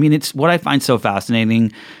push it's what I find so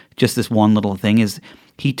fascinating, just this one little thing, is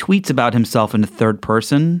he tweets about himself in the third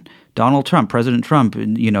person. Donald Trump, President Trump,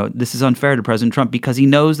 this is unfair to President Trump, because he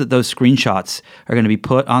knows that those screenshots are going to be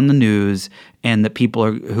put on the news and that people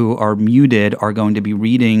who are muted are going to be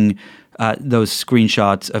reading those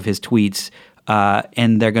screenshots of his tweets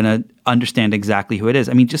and they're going to understand exactly who it is.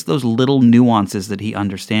 Just those little nuances that he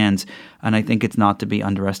understands. And I think it's not to be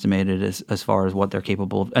underestimated as far as what they're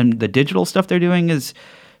capable of. And the digital stuff they're doing is,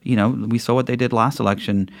 we saw what they did last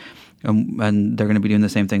election. And they're going to be doing the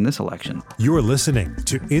same thing this election. You're listening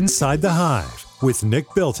to Inside the Hive with Nick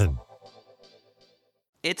Bilton.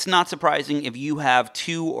 It's not surprising if you have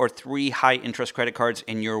 2 or 3 high-interest credit cards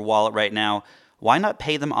in your wallet right now. Why not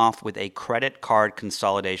pay them off with a credit card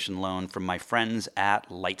consolidation loan from my friends at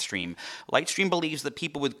Lightstream? Lightstream believes that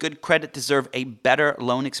people with good credit deserve a better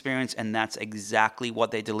loan experience, and that's exactly what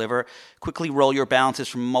they deliver. Quickly roll your balances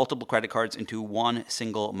from multiple credit cards into one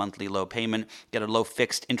single monthly low payment, get a low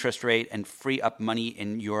fixed interest rate, and free up money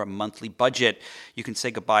in your monthly budget. You can say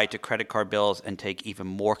goodbye to credit card bills and take even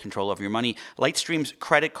more control of your money. Lightstream's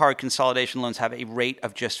credit card consolidation loans have a rate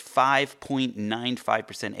of just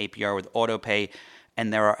 5.95% APR with autopay,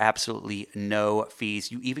 and there are absolutely no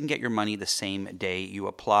fees. You even get your money the same day you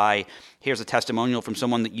apply. Here's a testimonial from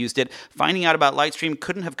someone that used it. Finding out about Lightstream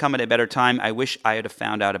couldn't have come at a better time. I wish I had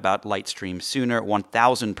found out about Lightstream sooner.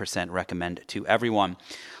 1000% recommend to everyone.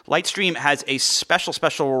 Lightstream has a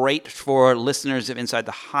special rate for listeners of Inside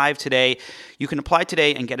the Hive today. You can apply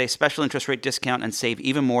today and get a special interest rate discount and save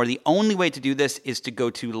even more. The only way to do this is to go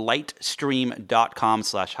to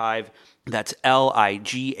lightstream.com/hive. That's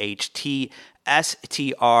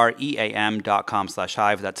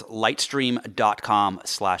lightstream.com/hive. That's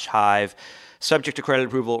lightstream.com/hive. Subject to credit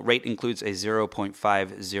approval, rate includes a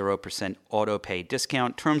 0.50% auto pay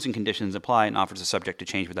discount. Terms and conditions apply, and offers are subject to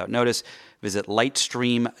change without notice. Visit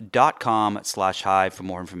lightstream.com/hive for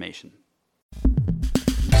more information.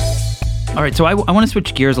 All right, so I want to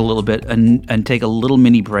switch gears a little bit and take a little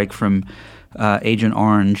mini break from Agent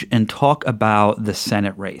Orange and talk about the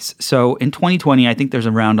Senate race. So in 2020, I think there's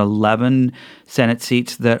around 11 Senate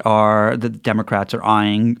seats that the Democrats are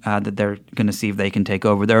eyeing that they're going to see if they can take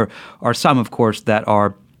over. There are some, of course, that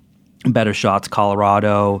are better shots.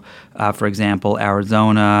 Colorado, for example,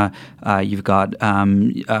 Arizona. You've got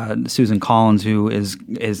Susan Collins, who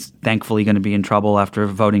is thankfully going to be in trouble after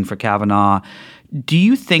voting for Kavanaugh. Do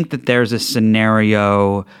you think that there's a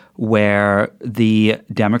scenario where the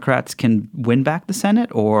Democrats can win back the Senate,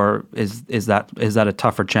 or is that a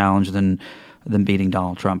tougher challenge than beating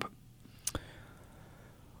Donald Trump?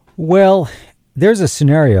 Well, there's a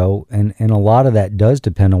scenario, and a lot of that does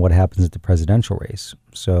depend on what happens at the presidential race.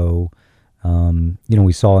 So, we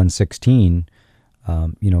saw in 2016,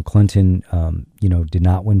 Clinton, did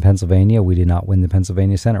not win Pennsylvania. We did not win the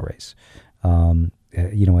Pennsylvania Senate race.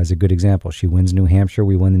 As a good example, she wins New Hampshire.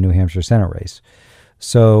 We win the New Hampshire Senate race.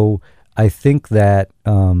 So I think that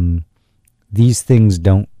these things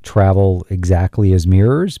don't travel exactly as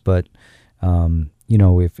mirrors, but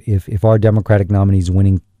if our Democratic nominee is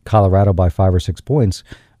winning Colorado by 5 or 6 points,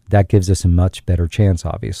 that gives us a much better chance,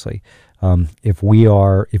 obviously. If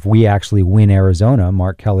we actually win Arizona,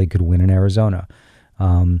 Mark Kelly could win in Arizona.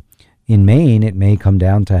 In Maine, it may come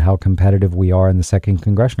down to how competitive we are in the 2nd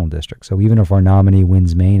congressional district. So even if our nominee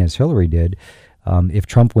wins Maine, as Hillary did, if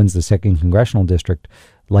Trump wins the 2nd congressional district,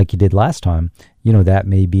 like he did last time, that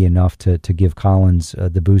may be enough to give Collins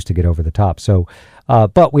the boost to get over the top. So,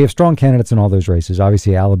 but we have strong candidates in all those races.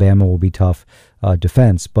 Obviously, Alabama will be tough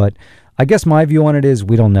defense. But I guess my view on it is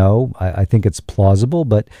we don't know. I think it's plausible,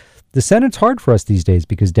 but the Senate's hard for us these days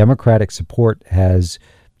because Democratic support has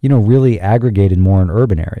really aggregated more in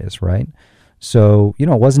urban areas, right? So, it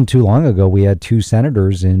wasn't too long ago we had 2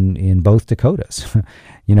 senators in both Dakotas,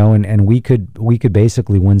 and we could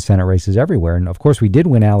basically win Senate races everywhere. And of course, we did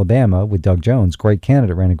win Alabama with Doug Jones, great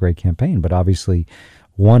candidate, ran a great campaign, but obviously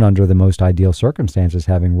won under the most ideal circumstances,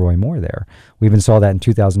 having Roy Moore there. We even saw that in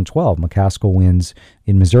 2012. McCaskill wins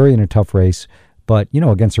in Missouri in a tough race, but,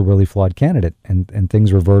 against a really flawed candidate, and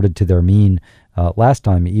things reverted to their mean last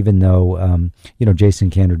time, even though,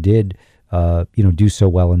 Jason Kander did, do so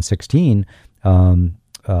well in 2016,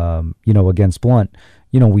 against Blunt.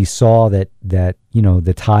 We saw that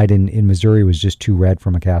the tide in Missouri was just too red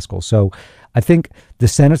for McCaskill. So I think the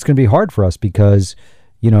Senate's going to be hard for us because,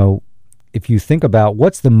 if you think about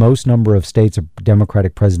what's the most number of states a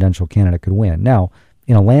Democratic presidential candidate could win. Now,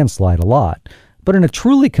 in a landslide, a lot. But in a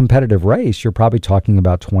truly competitive race, you're probably talking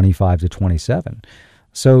about 25 to 27.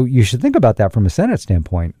 So you should think about that from a Senate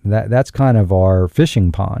standpoint. That's kind of our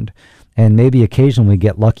fishing pond. And maybe occasionally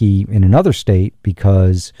get lucky in another state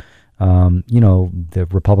because, the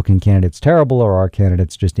Republican candidate's terrible or our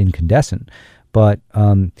candidate's just incandescent. But,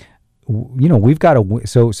 we've got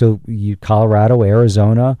to Colorado,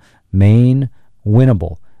 Arizona, Maine,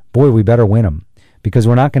 winnable. Boy, we better win them because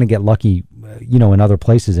we're not going to get lucky, in other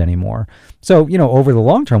places anymore. So, over the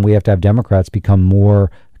long term, we have to have Democrats become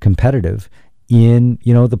more competitive in,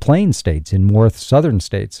 the plain states, in more southern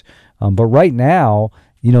states. But right now,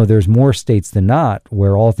 there's more states than not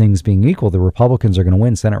where, all things being equal, the Republicans are going to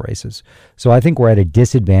win Senate races. So I think we're at a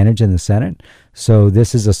disadvantage in the Senate. So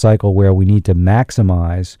this is a cycle where we need to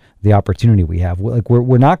maximize the opportunity we have.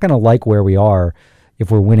 We're not going to like where we are if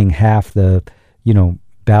we're winning half the,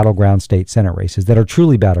 battleground state Senate races that are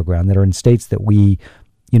truly battleground, that are in states that we,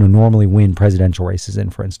 normally win presidential races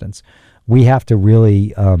in, for instance. We have to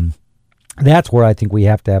really, that's where I think we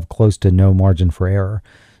have to have close to no margin for error,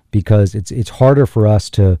 because it's harder for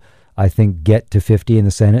us to, I think, get to 50 in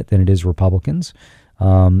the Senate than it is Republicans.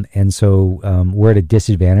 And so we're at a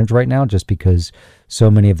disadvantage right now just because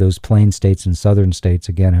so many of those plain states and southern states,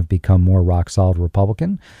 again, have become more rock-solid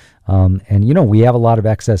Republican. And, we have a lot of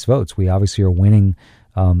excess votes. We obviously are winning,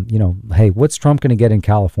 hey, what's Trump going to get in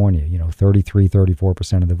California? 33,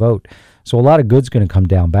 34% of the vote. So a lot of good's going to come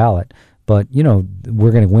down ballot. But,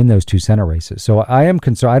 we're going to win those 2 Senate races. So I am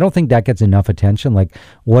concerned. I don't think that gets enough attention. Like,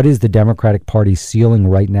 what is the Democratic Party ceiling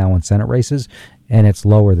right now in Senate races? And it's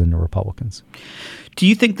lower than the Republicans. Do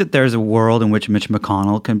you think that there's a world in which Mitch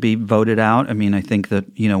McConnell can be voted out? I mean, I think that,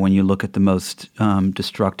 when you look at the most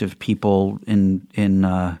destructive people in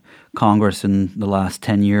Congress in the last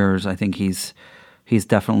 10 years, I think he's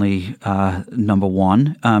definitely number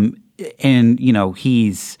one. And,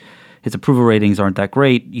 his approval ratings aren't that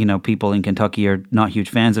great. People in Kentucky are not huge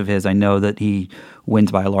fans of his. I know that he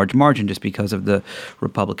wins by a large margin just because of the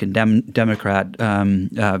Republican Democrat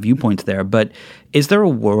viewpoints there. But is there a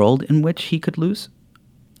world in which he could lose?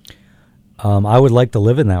 I would like to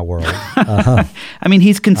live in that world. I mean,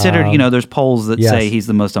 he's considered. There's polls that yes. say he's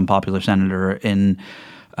the most unpopular senator in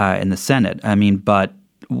the Senate. I mean, but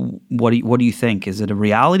what do you think? Is it a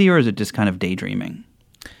reality or is it just kind of daydreaming?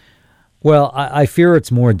 Well, I fear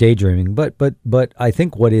it's more daydreaming, but I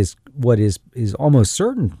think what is almost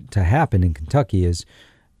certain to happen in Kentucky is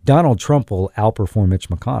Donald Trump will outperform Mitch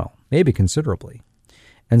McConnell, maybe considerably.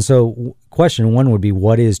 And so question one would be,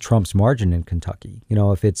 what is Trump's margin in Kentucky?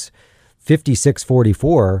 If it's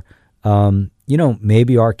 56-44,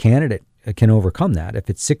 maybe our candidate can overcome that. If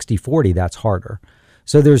it's 60-40, that's harder.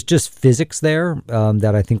 So there's just physics there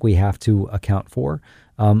that I think we have to account for.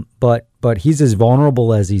 But he's as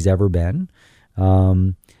vulnerable as he's ever been.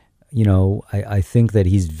 I think that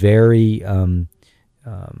he's very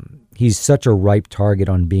he's such a ripe target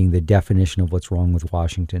on being the definition of what's wrong with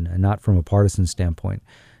Washington, and not from a partisan standpoint,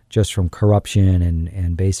 just from corruption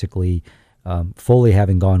and basically fully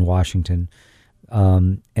having gone Washington.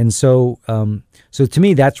 So to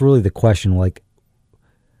me, that's really the question. Like,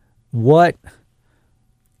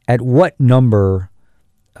 at what number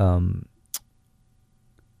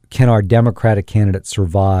can our Democratic candidate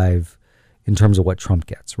survive in terms of what Trump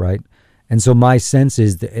gets, right? And so my sense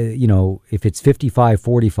is that, if it's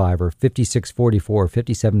 55-45 or 56-44 or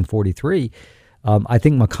 57-43, I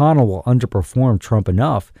think McConnell will underperform Trump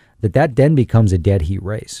enough that then becomes a dead heat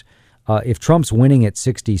race. If Trump's winning at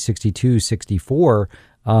 60, 62, 64,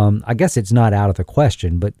 I guess it's not out of the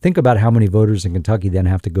question. But think about how many voters in Kentucky then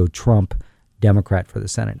have to go Trump, Democrat for the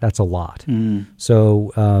Senate. That's a lot.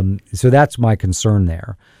 So that's my concern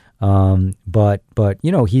there. But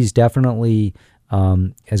he's definitely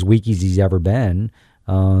as weak as he's ever been.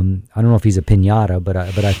 I don't know if he's a piñata, but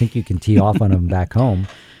I think you can tee off on him back home.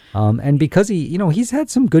 And because he's had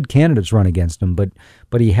some good candidates run against him, but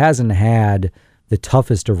he hasn't had the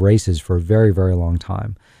toughest of races for a very, very long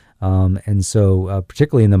time. And so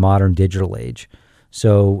particularly in the modern digital age.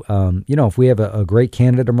 So, if we have a great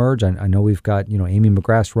candidate emerge, I know we've got, Amy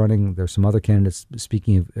McGrath running. There's some other candidates,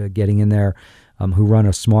 speaking of getting in there, who run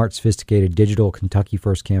a smart, sophisticated digital Kentucky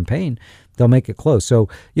First campaign. They'll make it close. So,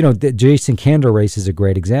 the Jason Kander race is a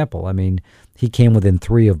great example. I mean, he came within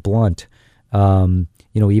 3 of Blunt,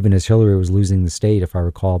 even as Hillary was losing the state, if I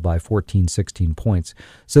recall, by 14, 16 points.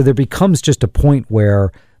 So there becomes just a point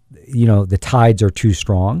where, the tides are too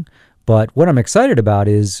strong. But what I'm excited about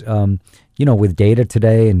is, with data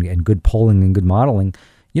today and good polling and good modeling,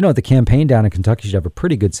 the campaign down in Kentucky should have a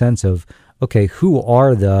pretty good sense of, okay, who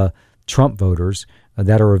are the Trump voters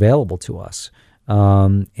that are available to us?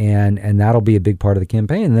 And that'll be a big part of the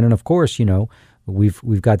campaign. And then, of course,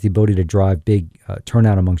 we've got the ability to drive big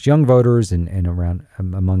turnout amongst young voters and around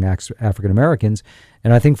among African Americans.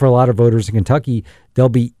 And I think for a lot of voters in Kentucky, they'll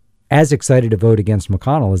be as excited to vote against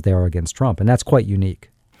McConnell as they are against Trump. And that's quite unique.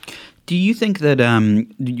 Do you think that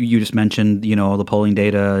you just mentioned, the polling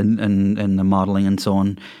data and the modeling and so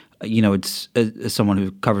on? It's as someone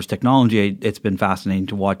who covers technology, it's been fascinating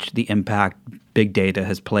to watch the impact big data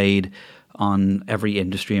has played on every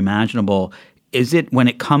industry imaginable. Is it, when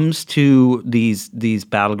it comes to these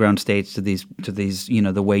battleground states, to these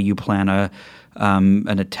the way you plan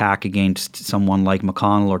an attack against someone like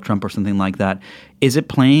McConnell or Trump or something like that, is it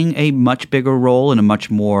playing a much bigger role and a much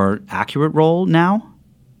more accurate role now?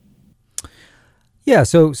 Yeah,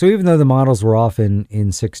 so even though the models were off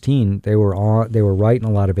in 16, they were right in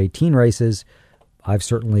a lot of 18 races. I've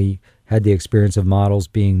certainly had the experience of models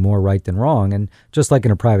being more right than wrong, and just like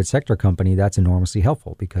in a private sector company, that's enormously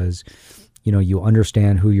helpful because you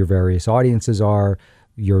understand who your various audiences are.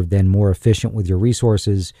 You're then more efficient with your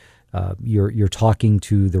resources. You're talking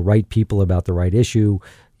to the right people about the right issue.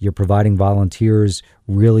 You're providing volunteers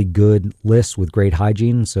really good lists with great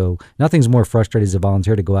hygiene. So nothing's more frustrating as a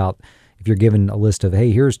volunteer to go out. If you're given a list of,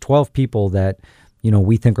 hey, here's 12 people that,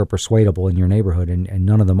 we think are persuadable in your neighborhood and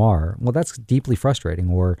none of them are, well, that's deeply frustrating.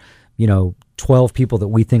 Or, 12 people that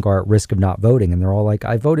we think are at risk of not voting and they're all like,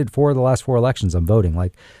 I voted for the last 4 elections, I'm voting.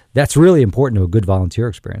 Like, that's really important to a good volunteer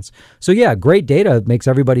experience. So yeah, great data makes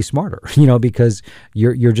everybody smarter, because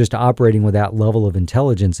you're just operating with that level of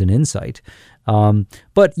intelligence and insight.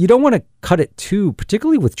 But you don't want to cut it too,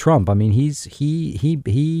 particularly with Trump. I mean, he's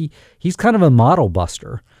kind of a model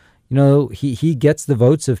buster. He gets the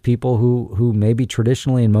votes of people who maybe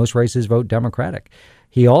traditionally in most races vote Democratic.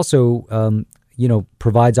 He also,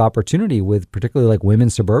 provides opportunity with particularly like women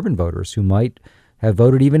suburban voters who might have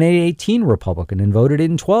voted even in 18 Republican and voted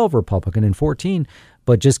in 12 Republican and 14,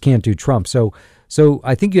 but just can't do Trump. So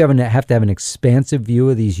I think you have to have an expansive view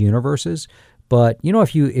of these universes. But,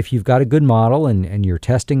 if you've got a good model and you're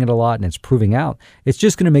testing it a lot and it's proving out, it's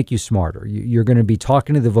just going to make you smarter. You're going to be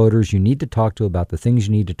talking to the voters you need to talk to about the things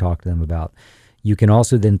you need to talk to them about. You can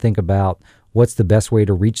also then think about what's the best way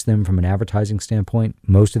to reach them from an advertising standpoint.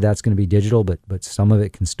 Most of that's going to be digital, but some of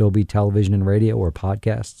it can still be television and radio or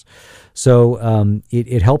podcasts. So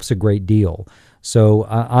it helps a great deal. So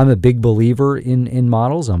I'm a big believer in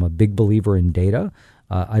models. I'm a big believer in data.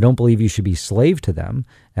 I don't believe you should be slave to them,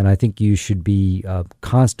 and I think you should be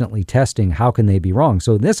constantly testing how can they be wrong.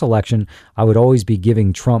 So in this election, I would always be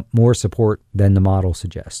giving Trump more support than the model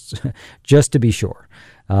suggests, just to be sure.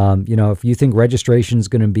 If you think registration is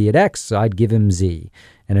going to be at X, I'd give him Z.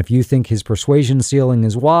 And if you think his persuasion ceiling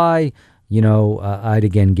is Y, I'd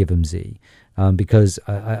again give him Z. Because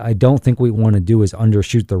I don't think what we want to do is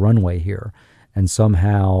undershoot the runway here and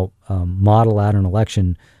somehow model out an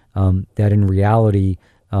election that in reality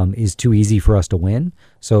is too easy for us to win.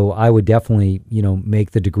 So I would definitely,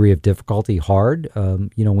 make the degree of difficulty hard,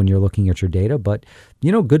 when you're looking at your data. But,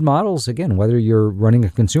 good models, again, whether you're running a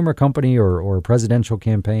consumer company or a presidential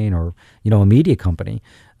campaign or, a media company,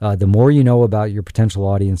 the more you know about your potential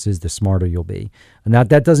audiences, the smarter you'll be. And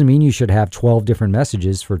that doesn't mean you should have 12 different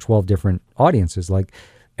messages for 12 different audiences. Like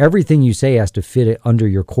everything you say has to fit it under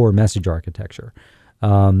your core message architecture.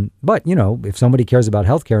 But, if somebody cares about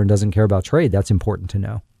healthcare and doesn't care about trade, that's important to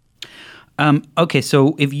know. Okay,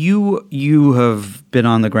 so if you have been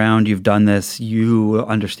on the ground, you've done this, you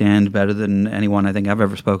understand better than anyone I think I've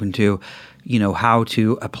ever spoken to, how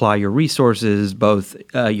to apply your resources, both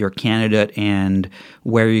your candidate and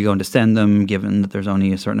where you're going to send them, given that there's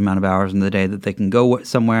only a certain amount of hours in the day that they can go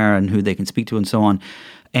somewhere and who they can speak to and so on.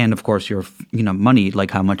 And of course, your money, like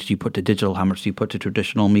how much do you put to digital, how much do you put to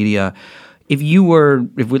traditional media? We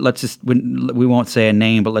won't say a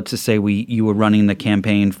name, but let's just say you were running the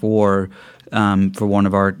campaign for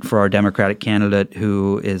our Democratic candidate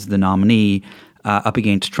who is the nominee up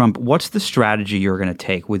against Trump. What's the strategy you're going to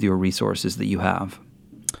take with your resources that you have?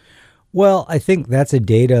 Well, I think that's a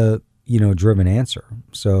data, driven answer.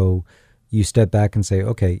 So you step back and say,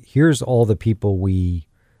 okay, here's all the people we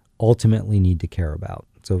ultimately need to care about.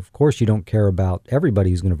 So of course you don't care about everybody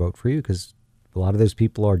who's going to vote for you because a lot of those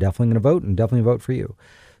people are definitely going to vote and definitely vote for you.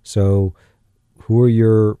 So who are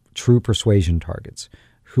your true persuasion targets?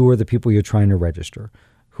 Who are the people you're trying to register?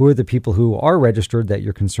 Who are the people who are registered that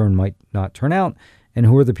you're concerned might not turn out? And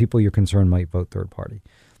who are the people you're concerned might vote third party?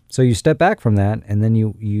 So you step back from that, and then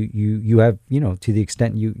you have, to the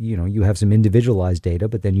extent you have some individualized data,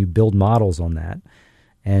 but then you build models on that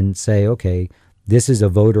and say, okay, this is a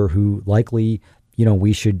voter who likely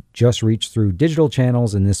we should just reach through digital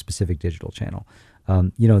channels in this specific digital channel.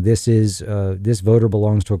 This voter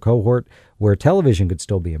belongs to a cohort where television could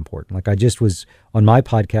still be important. Like I just was on my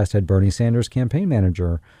podcast, had Bernie Sanders campaign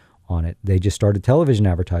manager on it. They just started television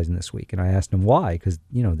advertising this week. And I asked them why, because,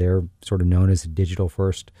 they're sort of known as a digital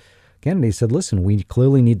first candidate. He said, listen, we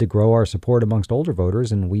clearly need to grow our support amongst older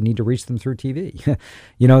voters and we need to reach them through TV.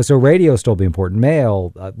 So radio still be important.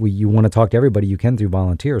 Mail, you want to talk to everybody you can through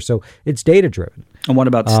volunteers. So it's data driven. And what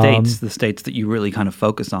about states, the states that you really kind of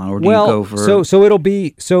focus on, or do you go for? So it'll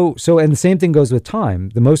be, and the same thing goes with time.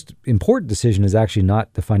 The most important decision is actually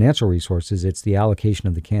not the financial resources, it's the allocation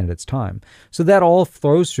of the candidate's time. So that all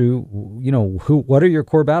flows through, what are your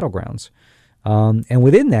core battlegrounds? And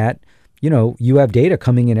within that, you have data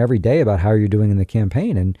coming in every day about how you're doing in the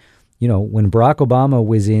campaign. And, when Barack Obama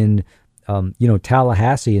was in,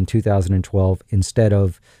 Tallahassee in 2012 instead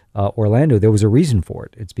of Orlando, there was a reason for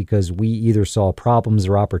it. It's because we either saw problems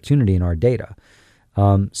or opportunity in our data.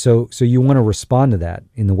 So you want to respond to that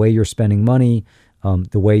in the way you're spending money,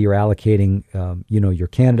 the way you're allocating, your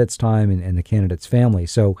candidate's time and the candidate's family.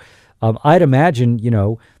 So I'd imagine,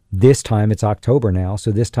 this time, it's October now,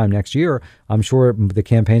 so this time next year, I'm sure the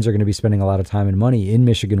campaigns are going to be spending a lot of time and money in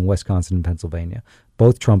Michigan, Wisconsin, and Pennsylvania,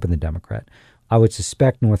 both Trump and the Democrat. I would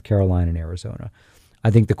suspect North Carolina and Arizona.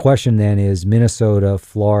 I think the question then is Minnesota,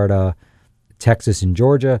 Florida, Texas, and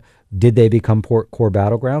Georgia, did they become core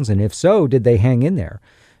battlegrounds? And if so, did they hang in there?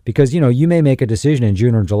 Because, you may make a decision in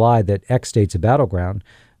June or July that X state's a battleground,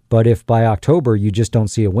 but if by October you just don't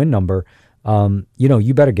see a win number,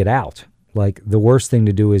 you better get out. Like the worst thing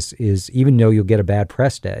to do is even though you'll get a bad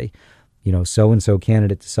press day, so-and-so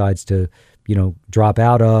candidate decides to, drop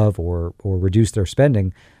out of or reduce their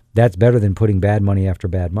spending, that's better than putting bad money after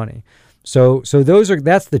bad money. So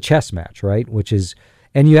that's the chess match, right? Which is,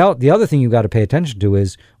 and the other thing you got to pay attention to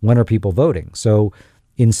is when are people voting? So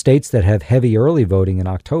in states that have heavy early voting in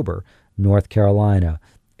October, North Carolina,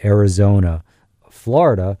 Arizona,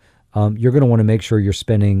 Florida, you're going to want to make sure you're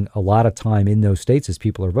spending a lot of time in those states as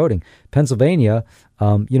people are voting. Pennsylvania,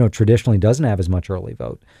 traditionally doesn't have as much early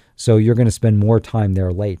vote. So you're going to spend more time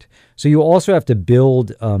there late. So you also have to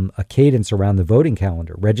build a cadence around the voting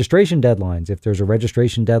calendar. Registration deadlines. If there's a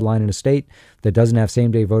registration deadline in a state that doesn't have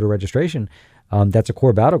same-day voter registration, that's a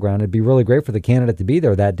core battleground. It'd be really great for the candidate to be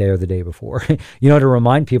there that day or the day before, to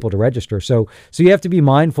remind people to register. So you have to be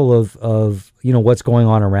mindful of what's going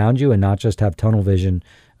on around you and not just have tunnel vision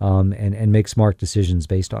and make smart decisions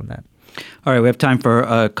based on that. All right, we have time for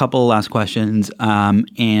a couple last questions.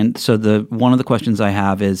 And so one of the questions I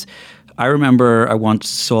have is, I remember I once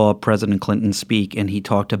saw President Clinton speak, and he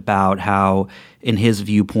talked about how, in his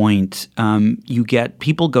viewpoint,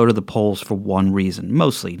 people go to the polls for one reason,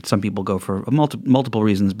 mostly. Some people go for multiple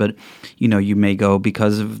reasons, but you may go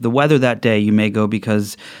because of the weather that day. You may go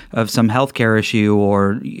because of some healthcare issue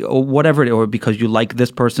or whatever, or because you like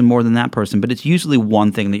this person more than that person. But it's usually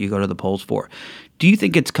one thing that you go to the polls for. Do you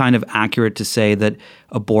think it's kind of accurate to say that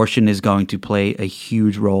abortion is going to play a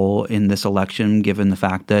huge role in this election, given the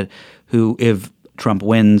fact that if Trump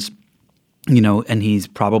wins, and he's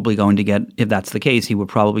probably going to get, if that's the case, he would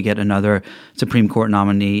probably get another Supreme Court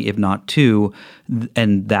nominee, if not two,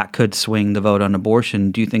 and that could swing the vote on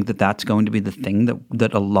abortion. Do you think that that's going to be the thing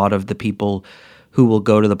that a lot of the people who will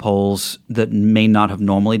go to the polls that may not have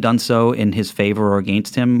normally done so in his favor or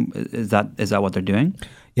against him, is that what they're doing?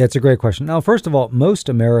 Yeah, it's a great question. Now, first of all, most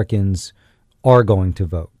Americans are going to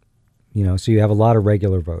vote, so you have a lot of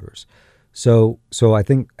regular voters. So I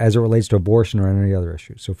think as it relates to abortion or any other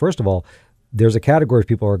issue. So first of all, there's a category of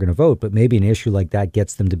people who are going to vote, but maybe an issue like that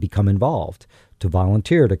gets them to become involved, to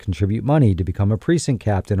volunteer, to contribute money, to become a precinct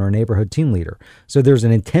captain or a neighborhood team leader. So there's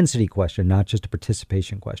an intensity question, not just a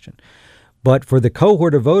participation question. But for the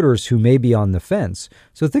cohort of voters who may be on the fence,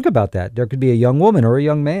 so think about that. There could be a young woman or a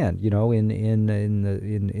young man,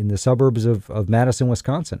 in the suburbs of Madison,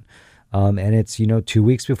 Wisconsin, and it's 2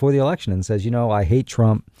 weeks before the election, and says, I hate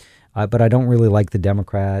Trump, but I don't really like the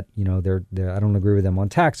Democrat. I don't agree with them on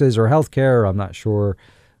taxes or health care. I'm not sure,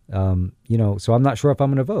 so I'm not sure if I'm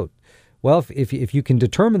going to vote. Well, if you can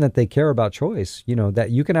determine that they care about choice, that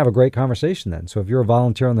you can have a great conversation then. So if you're a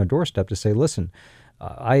volunteer on their doorstep to say, listen,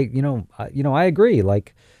 I agree.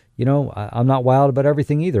 I'm not wild about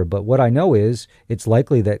everything either. But what I know is it's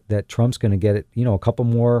likely that Trump's going to get a couple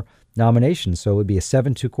more nominations. So it would be a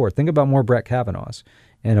 7-2 court. Think about more Brett Kavanaughs,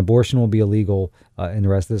 and abortion will be illegal in the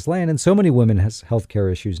rest of this land. And so many women has health care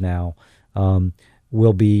issues now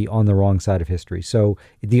will be on the wrong side of history. So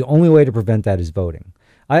the only way to prevent that is voting.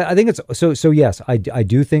 I think it's so. Yes, I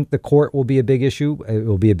do think the court will be a big issue. It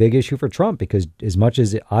will be a big issue for Trump because as much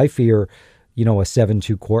as I fear, a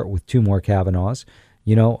 7-2 court with 2 more Kavanaughs,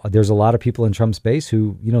 there's a lot of people in Trump's base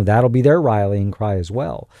who, that'll be their rallying cry as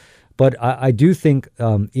well. But I do think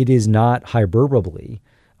it is not hyperbole.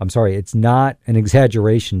 It's not an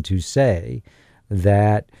exaggeration to say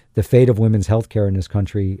that the fate of women's health care in this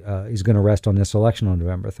country is going to rest on this election on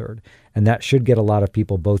November 3rd. And that should get a lot of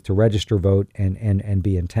people both to register, vote, and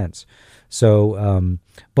be intense. So,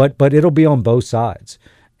 but it'll be on both sides.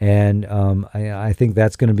 And I think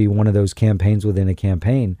that's going to be one of those campaigns within a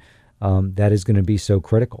campaign that is going to be so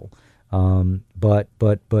critical. But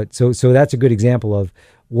that's a good example of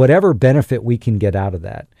whatever benefit we can get out of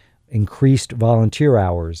that. Increased volunteer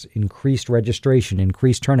hours, increased registration,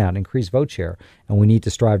 increased turnout, increased vote share, and we need to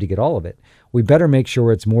strive to get all of it. We better make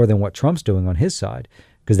sure it's more than what Trump's doing on his side,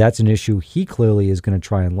 because that's an issue he clearly is going to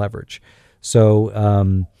try and leverage.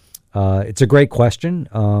 So it's a great question,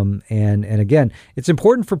 and again, it's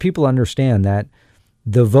important for people to understand that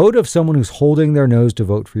the vote of someone who's holding their nose to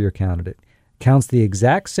vote for your candidate counts the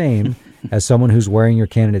exact same as someone who's wearing your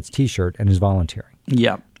candidate's T-shirt and is volunteering.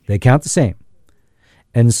 Yeah, they count the same.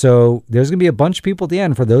 And so there's going to be a bunch of people at the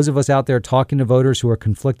end, for those of us out there talking to voters who are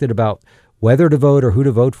conflicted about whether to vote or who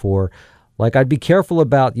to vote for. Like, I'd be careful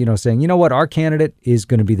about, saying, what, our candidate is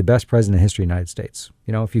going to be the best president in history of the United States.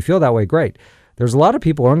 If you feel that way, great. There's a lot of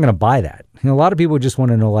people who aren't going to buy that. A lot of people just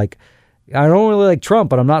want to know, I don't really like Trump,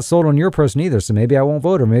 but I'm not sold on your person either. So maybe I won't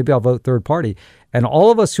vote, or maybe I'll vote third party. And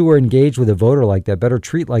all of us who are engaged with a voter like that better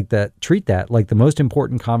treat that like the most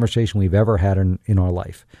important conversation we've ever had in our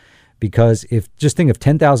life. Because just think if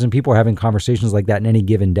 10,000 people are having conversations like that in any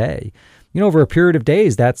given day, over a period of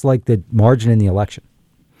days, that's like the margin in the election.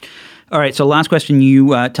 All right. So last question, you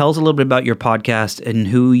tell us a little bit about your podcast and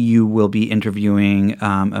who you will be interviewing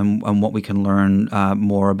and what we can learn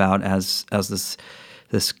more about as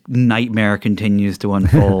this nightmare continues to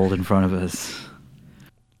unfold in front of us.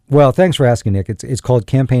 Well, thanks for asking, Nick. It's called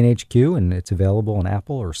Campaign HQ, and it's available on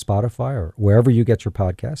Apple or Spotify or wherever you get your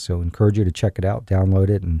podcasts. So encourage you to check it out, download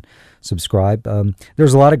it, and subscribe.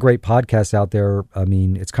 There's a lot of great podcasts out there. I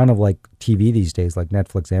mean, it's kind of like TV these days, like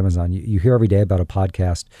Netflix, Amazon. You hear every day about a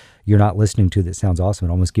podcast you're not listening to that sounds awesome.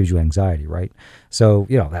 It almost gives you anxiety, right? So,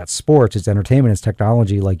 that's sports, it's entertainment, it's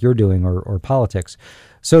technology like you're doing, or politics.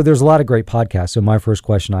 So there's a lot of great podcasts. So my first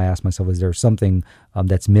question I asked myself, is there something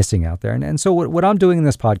that's missing out there? And so what I'm doing in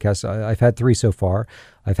this podcast, I've had 3 so far.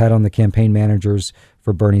 I've had on the campaign managers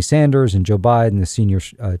for Bernie Sanders and Joe Biden, the senior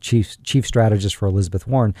chief strategist for Elizabeth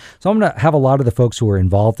Warren. So I'm going to have a lot of the folks who are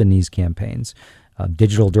involved in these campaigns,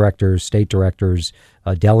 digital directors, state directors,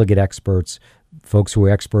 delegate experts, folks who are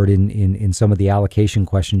expert in some of the allocation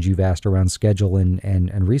questions you've asked around schedule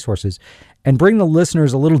and resources, and bring the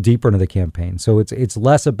listeners a little deeper into the campaign. So it's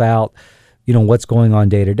less about, what's going on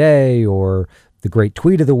day to day, or the great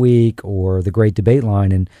tweet of the week, or the great debate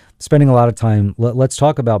line, and spending a lot of time. Let's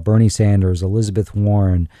talk about Bernie Sanders, Elizabeth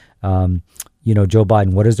Warren, Joe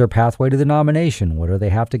Biden. What is their pathway to the nomination? What do they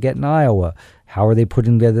have to get in Iowa? How are they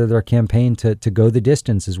putting together their campaign to go the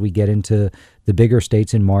distance as we get into the bigger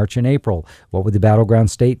states in March and April? What would the battleground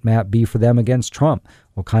state map be for them against Trump?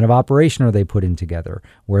 What kind of operation are they putting together?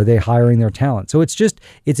 Where are they hiring their talent? So it's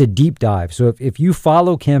a deep dive. So if you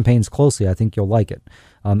follow campaigns closely, I think you'll like it.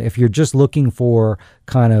 If you're just looking for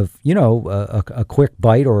kind of, a quick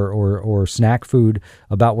bite or snack food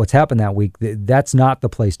about what's happened that week, that's not the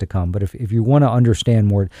place to come. But if you want to understand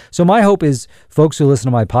more. So my hope is folks who listen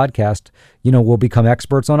to my podcast, will become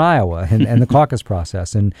experts on Iowa and the caucus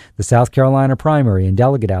process and the South Carolina primary and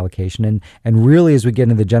delegate allocation. And really, as we get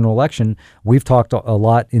into the general election, we've talked a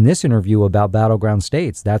lot in this interview about battleground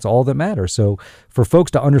states. That's all that matters. So for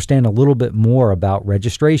folks to understand a little bit more about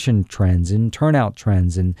registration trends and turnout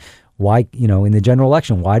trends and why, in the general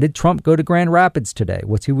election, why did Trump go to Grand Rapids today?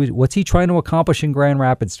 What's he trying to accomplish in Grand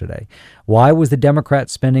Rapids today? Why was the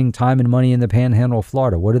Democrats spending time and money in the Panhandle of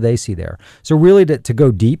Florida? What do they see there? So really to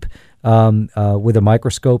go deep with a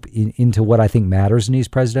microscope into what I think matters in these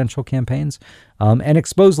presidential campaigns, and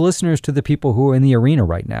expose listeners to the people who are in the arena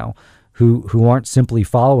right now, who aren't simply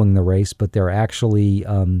following the race, but they're actually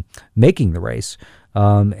making the race.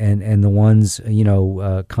 And the ones,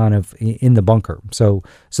 kind of in the bunker. So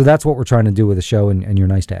that's what we're trying to do with the show, and you're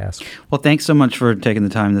nice to ask. Well, thanks so much for taking the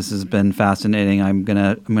time. This has been fascinating. I'm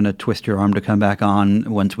gonna twist your arm to come back on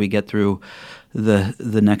once we get through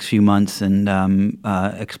the next few months and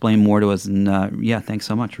explain more to us. And thanks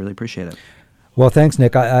so much. Really appreciate it. Well, thanks,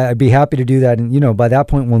 Nick. I'd be happy to do that. And, by that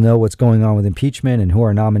point, we'll know what's going on with impeachment and who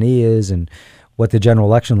our nominee is and what the general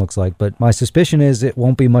election looks like. But my suspicion is it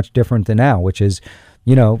won't be much different than now, which is,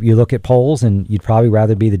 you look at polls and you'd probably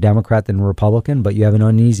rather be the Democrat than Republican, but you have an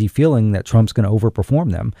uneasy feeling that Trump's going to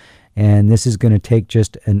overperform them. And this is going to take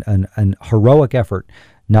just an heroic effort,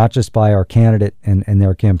 not just by our candidate and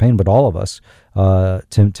their campaign, but all of us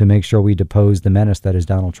to make sure we depose the menace that is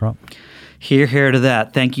Donald Trump. Hear to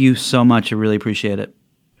that. Thank you so much. I really appreciate it.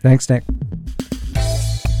 Thanks, Nick.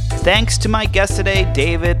 Thanks to my guest today,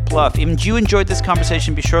 David Plouffe. If you enjoyed this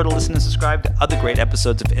conversation, be sure to listen and subscribe to other great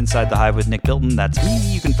episodes of Inside the Hive with Nick Bilton. That's me.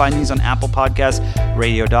 You can find these on Apple Podcasts,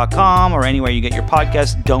 radio.com, or anywhere you get your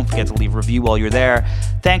podcasts. Don't forget to leave a review while you're there.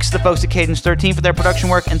 Thanks to the folks at Cadence 13 for their production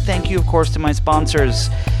work, and thank you, of course, to my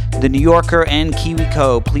sponsors, The New Yorker and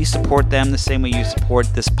KiwiCo. Please support them the same way you support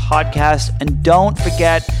this podcast. And don't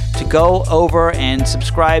forget to go over and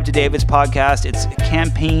subscribe to David's podcast. It's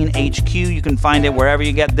Campaign HQ. You can find it wherever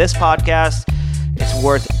you get this podcast. It's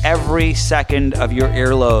worth every second of your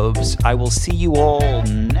earlobes. I will see you all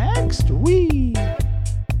next week.